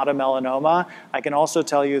certainly not a melanoma, I can also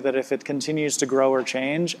tell you that if it continues to grow or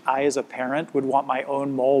change, I as a parent would want my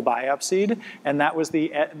own mole biopsied, and that was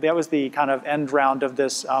the kind of end round of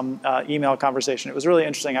this email conversation. It was really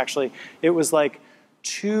interesting, actually. It was like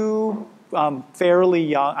 2 fairly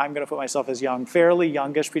young, I'm going to put myself as young, fairly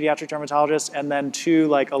youngish pediatric dermatologists, and then 2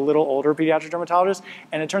 like a little older pediatric dermatologists.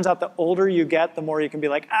 And it turns out the older you get, the more you can be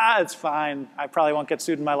like, it's fine. I probably won't get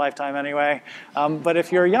sued in my lifetime anyway. But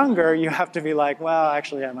if you're younger, you have to be like, well,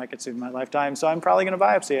 actually, I might get sued in my lifetime, so I'm probably going to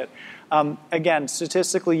biopsy it. Again,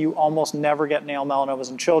 statistically, you almost never get nail melanomas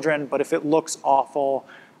in children, but if it looks awful,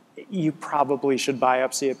 you probably should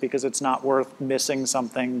biopsy it because it's not worth missing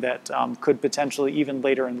something that could potentially, even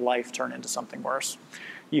later in life, turn into something worse.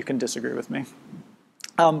 You can disagree with me.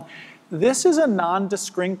 This is a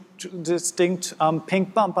non-distinct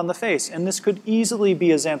pink bump on the face, and this could easily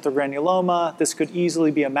be a xanthogranuloma. This could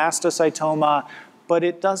easily be a mastocytoma, but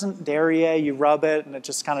it doesn't diarrhea. You rub it, and it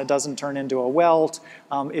just kind of doesn't turn into a welt.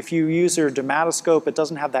 If you use your dermatoscope, it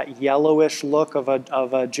doesn't have that yellowish look of a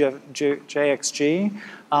JXG,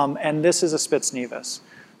 and this is a Spitz nevus.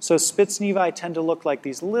 So Spitz nevi tend to look like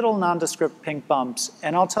these little nondescript pink bumps.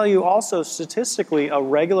 And I'll tell you also, statistically, a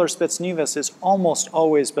regular Spitz nevus is almost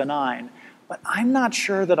always benign. But I'm not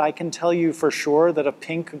sure that I can tell you for sure that a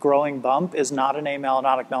pink growing bump is not an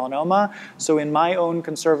amelanotic melanoma. So in my own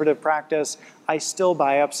conservative practice, I still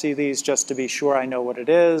biopsy these just to be sure I know what it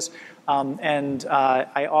is.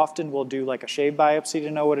 I often will do like a shave biopsy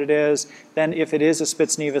to know what it is. Then if it is a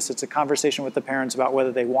Spitz nevus, it's a conversation with the parents about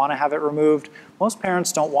whether they want to have it removed. Most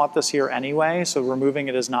parents don't want this here anyway, so removing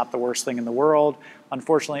it is not the worst thing in the world.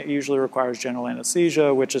 Unfortunately, it usually requires general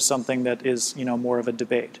anesthesia, which is something that is, more of a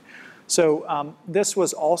debate. So this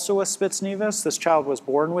was also a Spitz nevus. This child was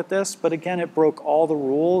born with this, but again, it broke all the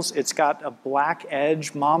rules. It's got a black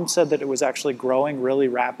edge. Mom said that it was actually growing really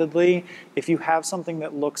rapidly. If you have something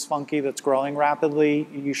that looks funky that's growing rapidly,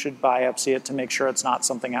 you should biopsy it to make sure it's not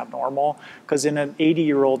something abnormal, because in an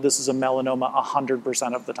 80-year-old, this is a melanoma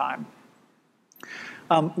 100% of the time.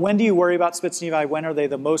 When do you worry about Spitz nevi? When are they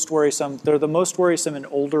the most worrisome? They're the most worrisome in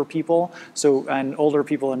older people. And older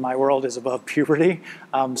people in my world is above puberty.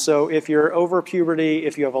 So if you're over puberty,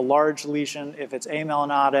 if you have a large lesion, if it's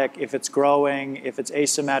amelanotic, if it's growing, if it's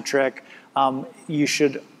asymmetric, you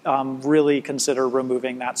should really consider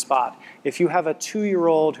removing that spot. If you have a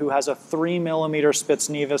 2-year-old who has a 3 millimeter Spitz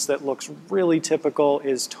nevus that looks really typical,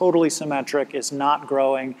 is totally symmetric, is not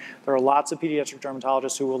growing, there are lots of pediatric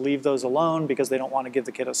dermatologists who will leave those alone because they don't want to give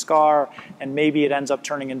the kid a scar, and maybe it ends up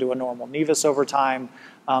turning into a normal nevus over time.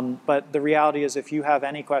 But the reality is, if you have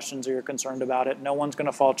any questions or you're concerned about it, no one's going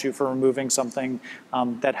to fault you for removing something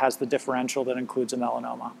that has the differential that includes a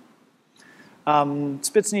melanoma.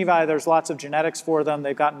 Spitz nevi, there's lots of genetics for them.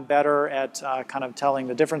 They've gotten better at kind of telling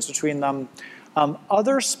the difference between them.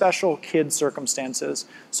 Other special kid circumstances.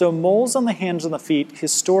 So moles on the hands and the feet,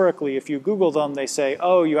 historically, if you Google them, they say,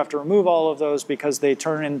 oh, you have to remove all of those because they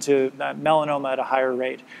turn into melanoma at a higher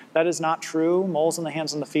rate. That is not true. Moles on the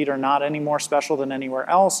hands and the feet are not any more special than anywhere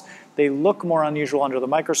else. They look more unusual under the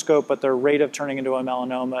microscope, but their rate of turning into a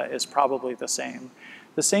melanoma is probably the same.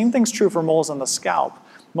 The same thing's true for moles on the scalp.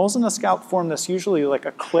 Moles on the scalp form this usually like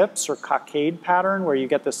eclipse or cockade pattern where you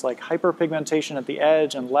get this like hyperpigmentation at the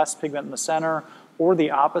edge and less pigment in the center, or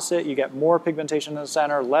the opposite, you get more pigmentation in the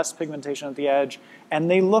center, less pigmentation at the edge, and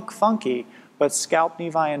they look funky, but scalp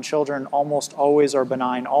nevi in children almost always are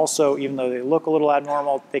benign also. Even though they look a little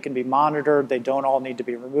abnormal, they can be monitored, they don't all need to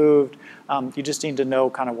be removed. You just need to know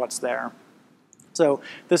kind of what's there. So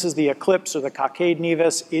this is the eclipse or the cockade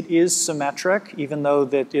nevus. It is symmetric, even though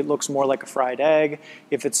that it looks more like a fried egg.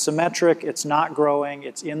 If it's symmetric, it's not growing,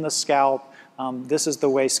 it's in the scalp. This is the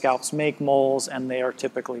way scalps make moles, and they are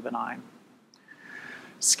typically benign.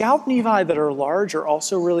 Scalp nevi that are large are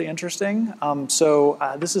also really interesting.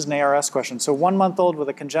 This is an ARS question. So 1-month-old with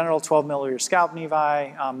a congenital 12 millimeter scalp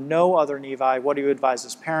nevi, no other nevi, what do you advise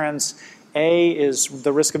as parents? A is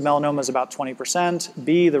the risk of melanoma is about 20%.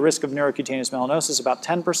 B, the risk of neurocutaneous melanosis is about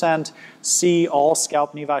 10%. C, all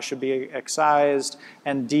scalp nevi should be excised.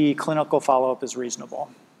 And D, clinical follow-up is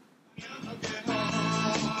reasonable.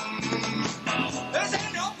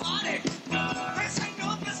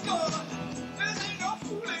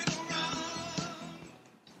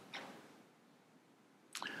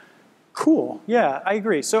 Cool, yeah, I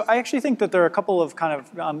agree. So I actually think that there are a couple of kind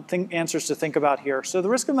of answers to think about here. So the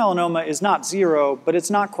risk of melanoma is not 0, but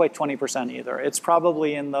it's not quite 20% either. It's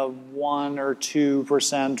probably in the 1 or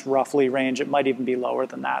 2% roughly range. It might even be lower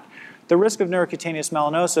than that. The risk of neurocutaneous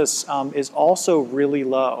melanosis is also really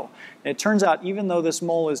low. And it turns out even though this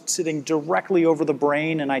mole is sitting directly over the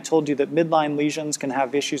brain, and I told you that midline lesions can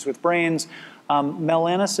have issues with brains,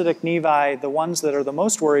 melanocytic nevi, the ones that are the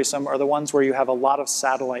most worrisome are the ones where you have a lot of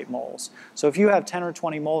satellite moles. So if you have 10 or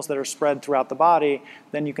 20 moles that are spread throughout the body,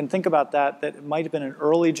 then you can think about that it might have been an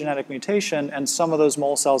early genetic mutation, and some of those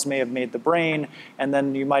mole cells may have made the brain, and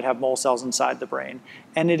then you might have mole cells inside the brain.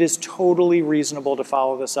 And it is totally reasonable to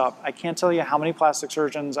follow this up. I can't tell you how many plastic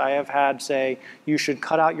surgeons I have had say, you should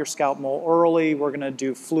cut out your scalp mole early, we're gonna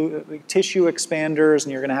do tissue expanders,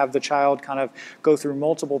 and you're gonna have the child kind of go through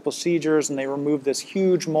multiple procedures, and they remove this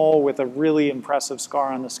huge mole with a really impressive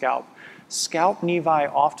scar on the scalp. Scalp nevi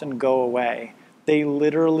often go away. They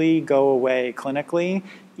literally go away clinically.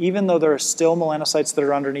 Even though there are still melanocytes that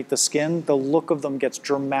are underneath the skin, the look of them gets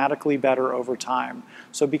dramatically better over time.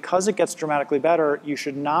 So because it gets dramatically better, you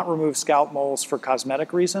should not remove scalp moles for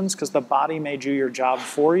cosmetic reasons because the body may do your job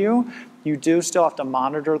for you. You do still have to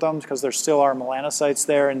monitor them because there still are melanocytes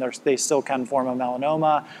there and they still can form a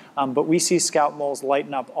melanoma. But we see scalp moles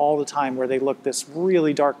lighten up all the time where they look this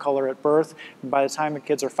really dark color at birth. And by the time the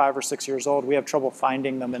kids are 5 or 6 years old, we have trouble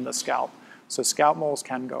finding them in the scalp. So scalp moles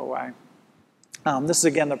can go away. This is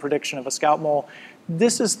again the prediction of a scalp mole.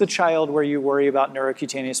 This is the child where you worry about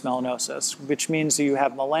neurocutaneous melanosis, which means that you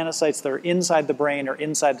have melanocytes that are inside the brain or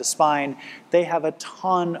inside the spine. They have a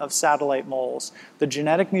ton of satellite moles. The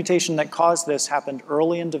genetic mutation that caused this happened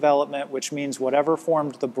early in development, which means whatever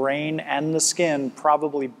formed the brain and the skin,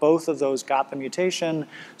 probably both of those got the mutation.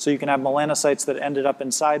 So you can have melanocytes that ended up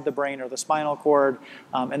inside the brain or the spinal cord.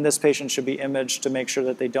 And this patient should be imaged to make sure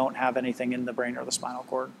that they don't have anything in the brain or the spinal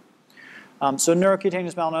cord. So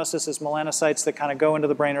neurocutaneous melanosis is melanocytes that kind of go into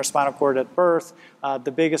the brain or spinal cord at birth. The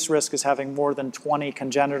biggest risk is having more than 20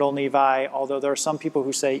 congenital nevi, although there are some people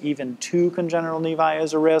who say even 2 congenital nevi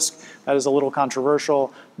is a risk. That is a little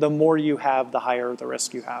controversial. The more you have, the higher the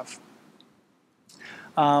risk you have.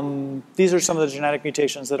 These are some of the genetic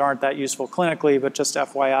mutations that aren't that useful clinically, but just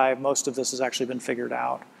FYI, most of this has actually been figured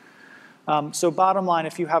out. So bottom line,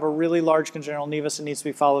 if you have a really large congenital nevus, it needs to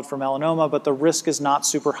be followed for melanoma, but the risk is not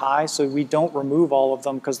super high, so we don't remove all of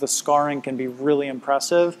them because the scarring can be really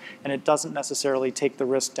impressive, and it doesn't necessarily take the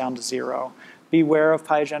risk down to 0. Beware of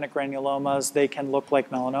pyogenic granulomas. They can look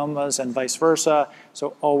like melanomas and vice versa,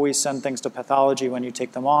 so always send things to pathology when you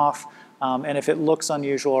take them off. And if it looks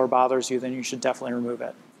unusual or bothers you, then you should definitely remove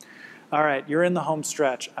it. All right, you're in the home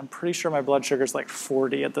stretch. I'm pretty sure my blood sugar is like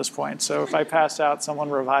 40 at this point. So if I pass out, someone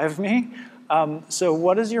revive me. So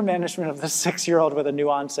what is your management of the 6-year-old with a new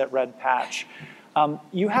onset red patch?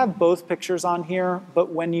 You have both pictures on here, but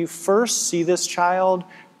when you first see this child,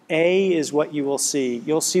 A is what you will see.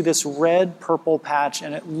 You'll see this red-purple patch,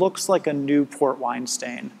 and it looks like a new port wine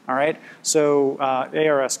stain, all right? So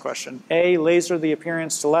ARS question. A, laser the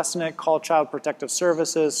appearance to lessen it, call Child Protective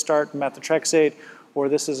Services, start methotrexate, or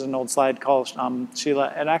this is an old slide called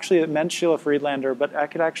Sheila, and actually it meant Sheila Friedlander, but I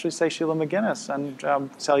could actually say Sheila McGinnis and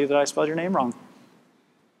tell you that I spelled your name wrong.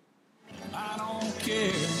 I don't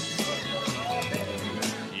care.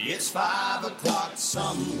 It's 5 o'clock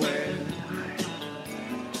somewhere.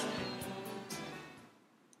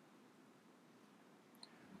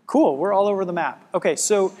 Cool, we're all over the map. Okay,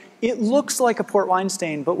 so it looks like a port wine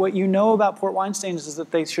stain, but what you know about port wine stains is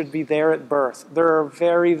that they should be there at birth. There are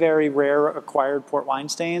very, very rare acquired port wine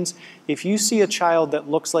stains. If you see a child that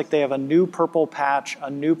looks like they have a new purple patch,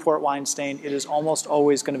 a new port wine stain, it is almost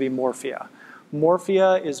always going to be morphia.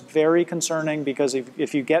 Morphia is very concerning because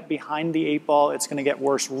if you get behind the 8 ball, it's going to get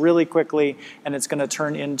worse really quickly, and it's going to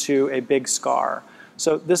turn into a big scar.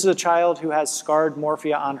 So this is a child who has scarred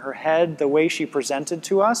morphia on her head the way she presented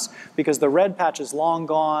to us, because the red patch is long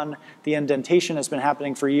gone, the indentation has been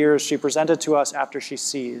happening for years. She presented to us after she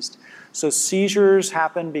seized. So seizures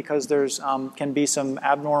happen because there's can be some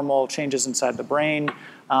abnormal changes inside the brain,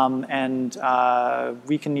 and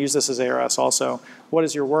we can use this as ARS also. What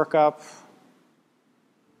is your workup?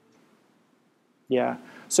 Yeah.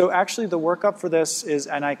 So actually the workup for this is,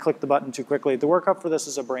 and I clicked the button too quickly, the workup for this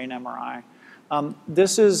is a brain MRI.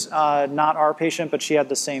 This is not our patient, but she had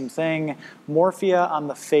the same thing. Morphia on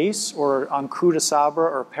the face, or on cul de sabre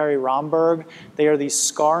or Perry-Romberg. They are these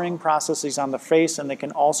scarring processes on the face, and they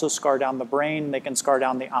can also scar down the brain. They can scar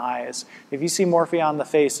down the eyes. If you see morphia on the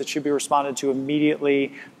face, it should be responded to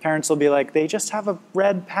immediately. Parents will be like, they just have a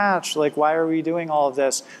red patch. Like, why are we doing all of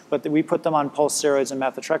this? But we put them on pulse steroids and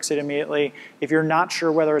methotrexate immediately. If you're not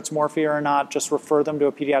sure whether it's morphia or not, just refer them to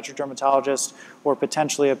a pediatric dermatologist or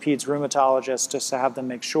potentially a peds rheumatologist, just to have them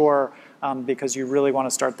make sure, because you really want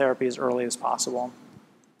to start therapy as early as possible.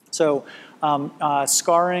 So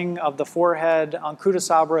scarring of the forehead, on cul de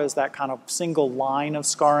sabre is that kind of single line of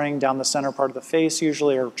scarring down the center part of the face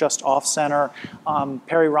usually, or just off center.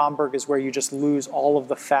 Perry-Romberg is where you just lose all of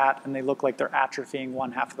the fat and they look like they're atrophying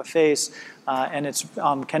one half of the face. And it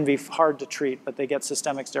can be hard to treat, but they get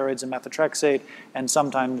systemic steroids and methotrexate, and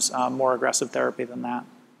sometimes more aggressive therapy than that.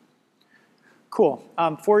 Cool.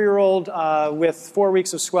 4-year-old with 4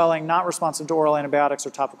 weeks of swelling, not responsive to oral antibiotics or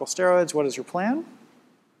topical steroids. What is your plan?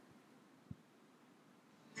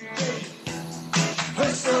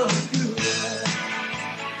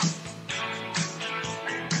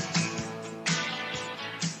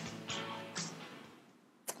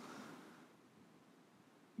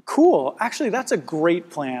 Cool. Actually, that's a great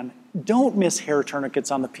plan. Don't miss hair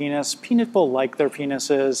tourniquets on the penis. People like their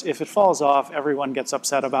penises. If it falls off, everyone gets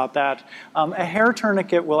upset about that. A hair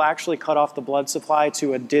tourniquet will actually cut off the blood supply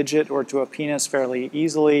to a digit or to a penis fairly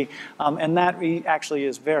easily, and that actually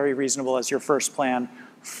is very reasonable as your first plan.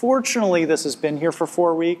 Fortunately, this has been here for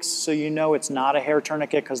 4 weeks, so you know it's not a hair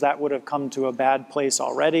tourniquet, because that would have come to a bad place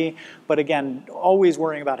already. But again, always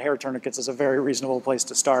worrying about hair tourniquets is a very reasonable place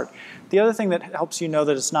to start. The other thing that helps you know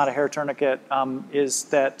that it's not a hair tourniquet is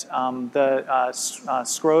that the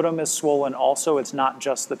scrotum is swollen also. It's not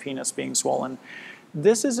just the penis being swollen.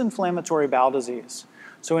 This is inflammatory bowel disease.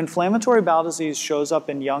 So inflammatory bowel disease shows up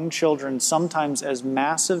in young children sometimes as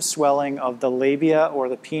massive swelling of the labia or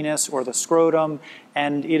the penis or the scrotum,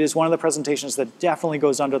 and it is one of the presentations that definitely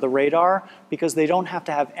goes under the radar because they don't have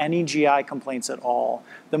to have any GI complaints at all.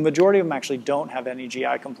 The majority of them actually don't have any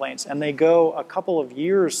GI complaints, and they go a couple of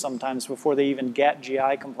years sometimes before they even get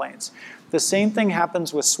GI complaints. The same thing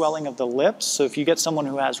happens with swelling of the lips. So if you get someone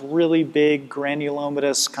who has really big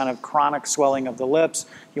granulomatous kind of chronic swelling of the lips,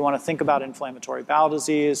 you want to think about inflammatory bowel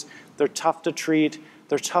disease. They're tough to treat.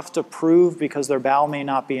 They're tough to prove because their bowel may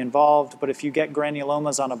not be involved. But if you get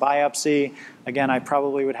granulomas on a biopsy, again, I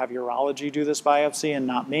probably would have urology do this biopsy and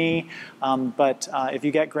not me. But if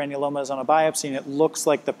you get granulomas on a biopsy and it looks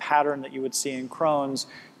like the pattern that you would see in Crohn's,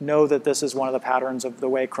 know that this is one of the patterns of the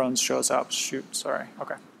way Crohn's shows up. Shoot, sorry.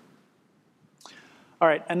 Okay. All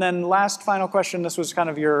right, and then last final question. This was kind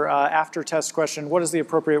of your after-test question. What is the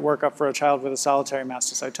appropriate workup for a child with a solitary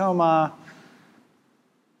mastocytoma?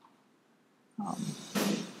 And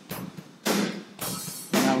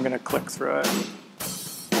I'm going to click through it.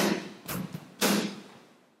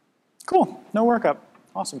 Cool, no workup.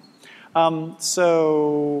 Awesome.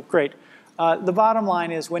 So great. The bottom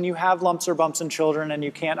line is when you have lumps or bumps in children and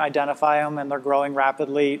you can't identify them and they're growing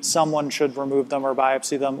rapidly, someone should remove them or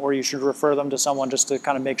biopsy them, or you should refer them to someone just to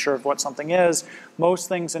kind of make sure of what something is. Most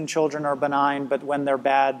things in children are benign, but when they're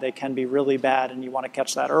bad, they can be really bad, and you want to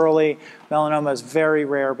catch that early. Melanoma is very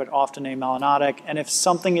rare, but often amelanotic. And if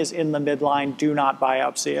something is in the midline, do not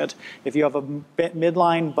biopsy it. If you have a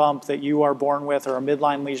midline bump that you are born with or a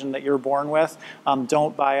midline lesion that you're born with,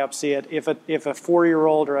 don't biopsy it. If a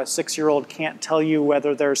 4-year-old or a 6-year-old can't tell you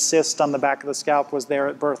whether their cyst on the back of the scalp was there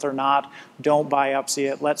at birth or not, don't biopsy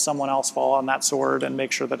it. Let someone else fall on that sword and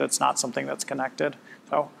make sure that it's not something that's connected.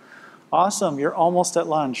 So, awesome. You're almost at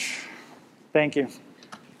lunch. Thank you.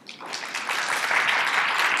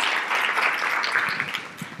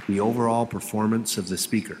 The overall performance of the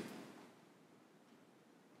speaker.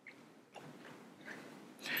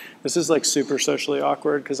 This is like super socially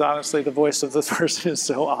awkward because honestly, the voice of the person is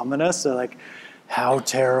so ominous. They're like, how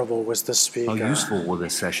terrible was the speaker? How useful will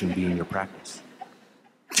this session be in your practice?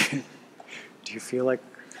 Do you feel like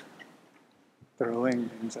throwing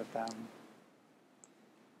things at them?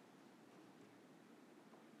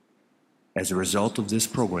 As a result of this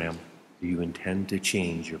program, do you intend to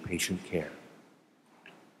change your patient care?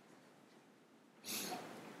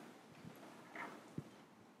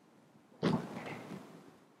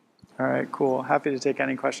 All right, cool. Happy to take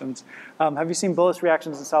any questions. Have you seen bullous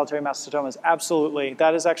reactions in solitary mastocytomas? Absolutely.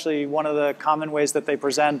 That is actually one of the common ways that they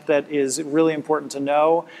present that is really important to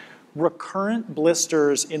know. Recurrent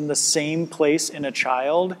blisters in the same place in a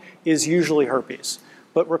child is usually herpes.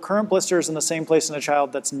 But recurrent blisters in the same place in a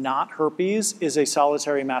child that's not herpes is a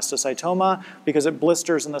solitary mastocytoma because it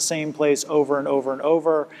blisters in the same place over and over and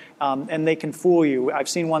over, and they can fool you. I've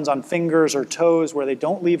seen ones on fingers or toes where they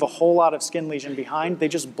don't leave a whole lot of skin lesion behind. They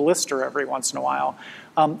just blister every once in a while.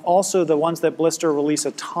 Also, the ones that blister release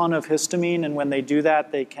a ton of histamine, and when they do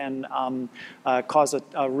that, they can cause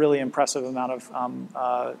a really impressive amount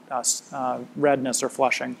of redness or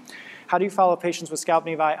flushing. How do you follow patients with scalp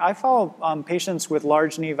nevi? I follow patients with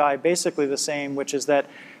large nevi basically the same, which is that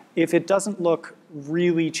if it doesn't look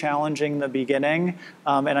really challenging in the beginning,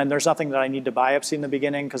 and there's nothing that I need to biopsy in the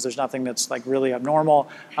beginning because there's nothing that's like really abnormal,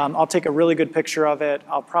 I'll take a really good picture of it.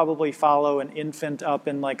 I'll probably follow an infant up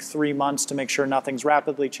in like 3 months to make sure nothing's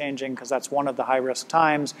rapidly changing because that's one of the high-risk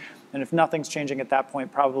times. And if nothing's changing at that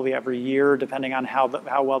point, probably every year, depending on how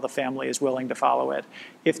well the family is willing to follow it.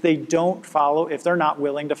 If they don't follow, if they're not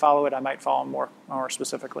willing to follow it, I might follow more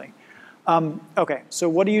specifically. Okay, so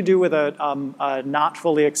what do you do with a not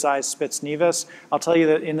fully excised Spitz nevus? I'll tell you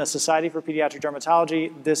that in the Society for Pediatric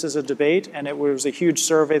Dermatology, this is a debate, and it was a huge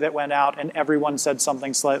survey that went out, and everyone said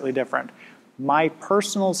something slightly different. My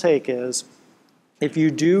personal take is, if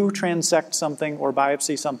you do transect something or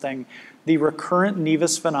biopsy something, the recurrent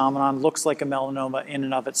nevus phenomenon looks like a melanoma in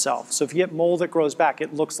and of itself. So if you get mole that grows back,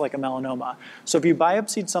 it looks like a melanoma. So if you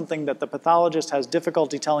biopsied something that the pathologist has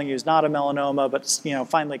difficulty telling you is not a melanoma, but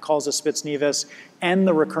finally calls a Spitz nevus, and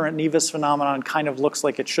the recurrent nevus phenomenon kind of looks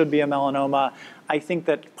like it should be a melanoma, I think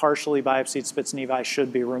that partially biopsied Spitz nevi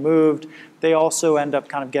should be removed. They also end up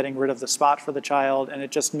kind of getting rid of the spot for the child, and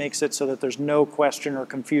it just makes it so that there's no question or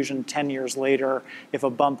confusion 10 years later if a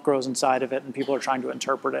bump grows inside of it and people are trying to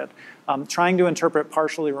interpret it. Trying to interpret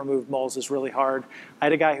partially removed moles is really hard. I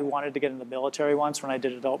had a guy who wanted to get in the military once when I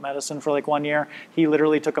did adult medicine for like 1 year. He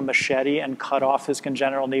literally took a machete and cut off his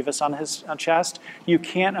congenital nevus on his chest. You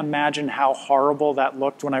can't imagine how horrible that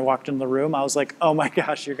looked when I walked in the room. I was like, oh my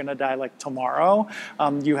gosh, you're gonna die like tomorrow.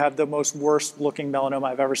 You have the most worst looking melanoma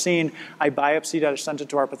I've ever seen. I biopsied it, I sent it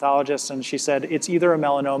to our pathologist, and she said, it's either a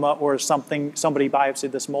melanoma or somebody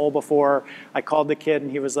biopsied this mole before. I called the kid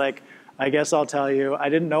and he was like, I guess I'll tell you,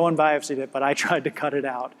 no one biopsied it, but I tried to cut it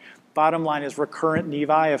out. Bottom line is recurrent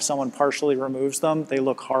nevi, if someone partially removes them, they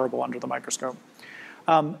look horrible under the microscope.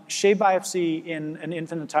 Shave biopsy in an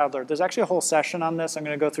infant and toddler. There's actually a whole session on this. I'm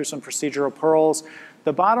going to go through some procedural pearls.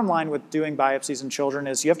 The bottom line with doing biopsies in children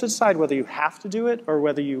is you have to decide whether you have to do it or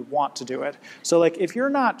whether you want to do it. So like if you're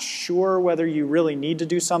not sure whether you really need to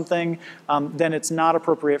do something, then it's not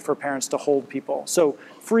appropriate for parents to hold people. So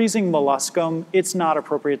freezing molluscum, it's not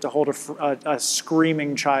appropriate to hold a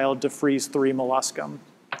screaming child to freeze 3 molluscum.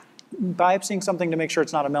 Biopsying something to make sure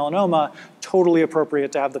it's not a melanoma, totally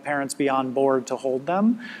appropriate to have the parents be on board to hold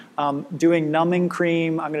them. Doing numbing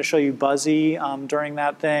cream, I'm going to show you Buzzy during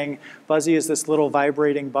that thing. Buzzy is this little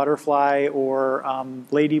vibrating butterfly or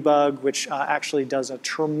ladybug, which actually does a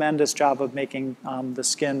tremendous job of making the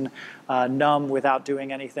skin numb without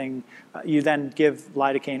doing anything. You then give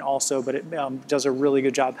lidocaine also, but it does a really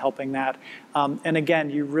good job helping that. And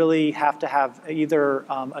again, you really have to have either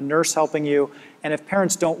a nurse helping you. And if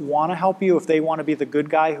parents don't want to help you, if they want to be the good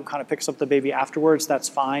guy who kind of picks up the baby afterwards, that's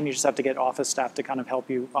fine. You just have to get office staff to kind of help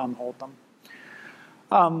you hold them.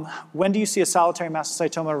 When do you see a solitary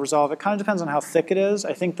mastocytoma resolve? It kind of depends on how thick it is.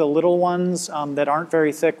 I think the little ones that aren't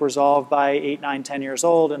very thick resolve by 8, 9, 10 years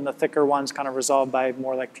old, and the thicker ones kind of resolve by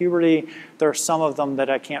more like puberty. There are some of them that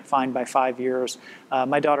I can't find by 5 years.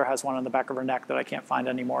 My daughter has one on the back of her neck that I can't find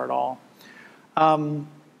anymore at all.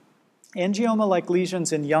 Angioma-like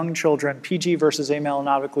lesions in young children, PG versus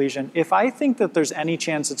amelanotic lesion. If I think that there's any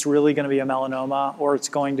chance it's really going to be a melanoma or it's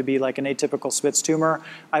going to be like an atypical Spitz tumor,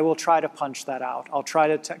 I will try to punch that out. I'll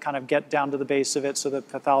try to kind of get down to the base of it so the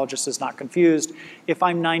pathologist is not confused. If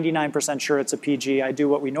I'm 99% sure it's a PG, I do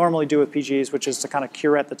what we normally do with PGs, which is to kind of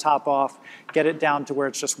curette the top off, get it down to where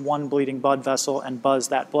it's just one bleeding blood vessel and buzz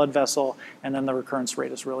that blood vessel, and then the recurrence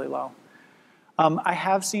rate is really low. I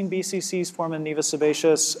have seen BCCs form in nevus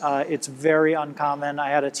sebaceous. It's very uncommon. I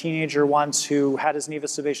had a teenager once who had his nevus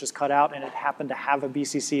sebaceous cut out and it happened to have a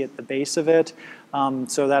BCC at the base of it.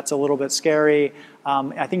 So that's a little bit scary.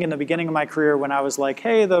 I think in the beginning of my career when I was like,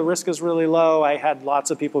 hey, the risk is really low, I had lots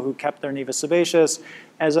of people who kept their nevus sebaceous.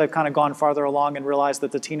 As I've kind of gone farther along and realized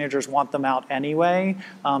that the teenagers want them out anyway,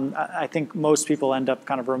 I think most people end up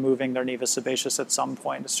kind of removing their nevus sebaceous at some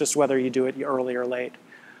point. It's just whether you do it early or late.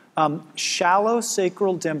 Shallow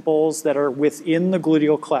sacral dimples that are within the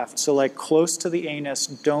gluteal cleft, so like close to the anus,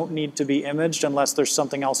 don't need to be imaged unless there's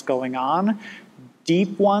something else going on.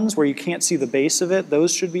 Deep ones where you can't see the base of it,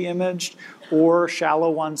 those should be imaged, or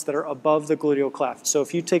shallow ones that are above the gluteal cleft. So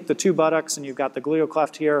if you take the two buttocks and you've got the gluteal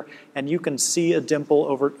cleft here and you can see a dimple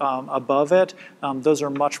over above it, those are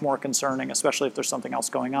much more concerning, especially if there's something else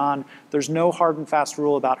going on. There's no hard and fast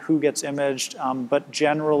rule about who gets imaged, but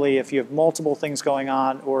generally if you have multiple things going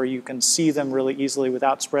on or you can see them really easily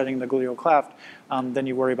without spreading the gluteal cleft, then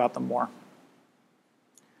you worry about them more.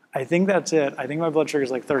 I think that's it. I think my blood sugar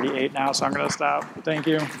is like 38 now, so I'm going to stop. Thank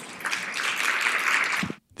you.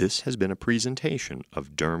 This has been a presentation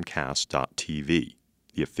of Dermcast.tv,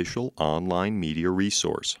 the official online media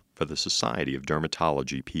resource for the Society of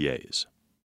Dermatology PAs.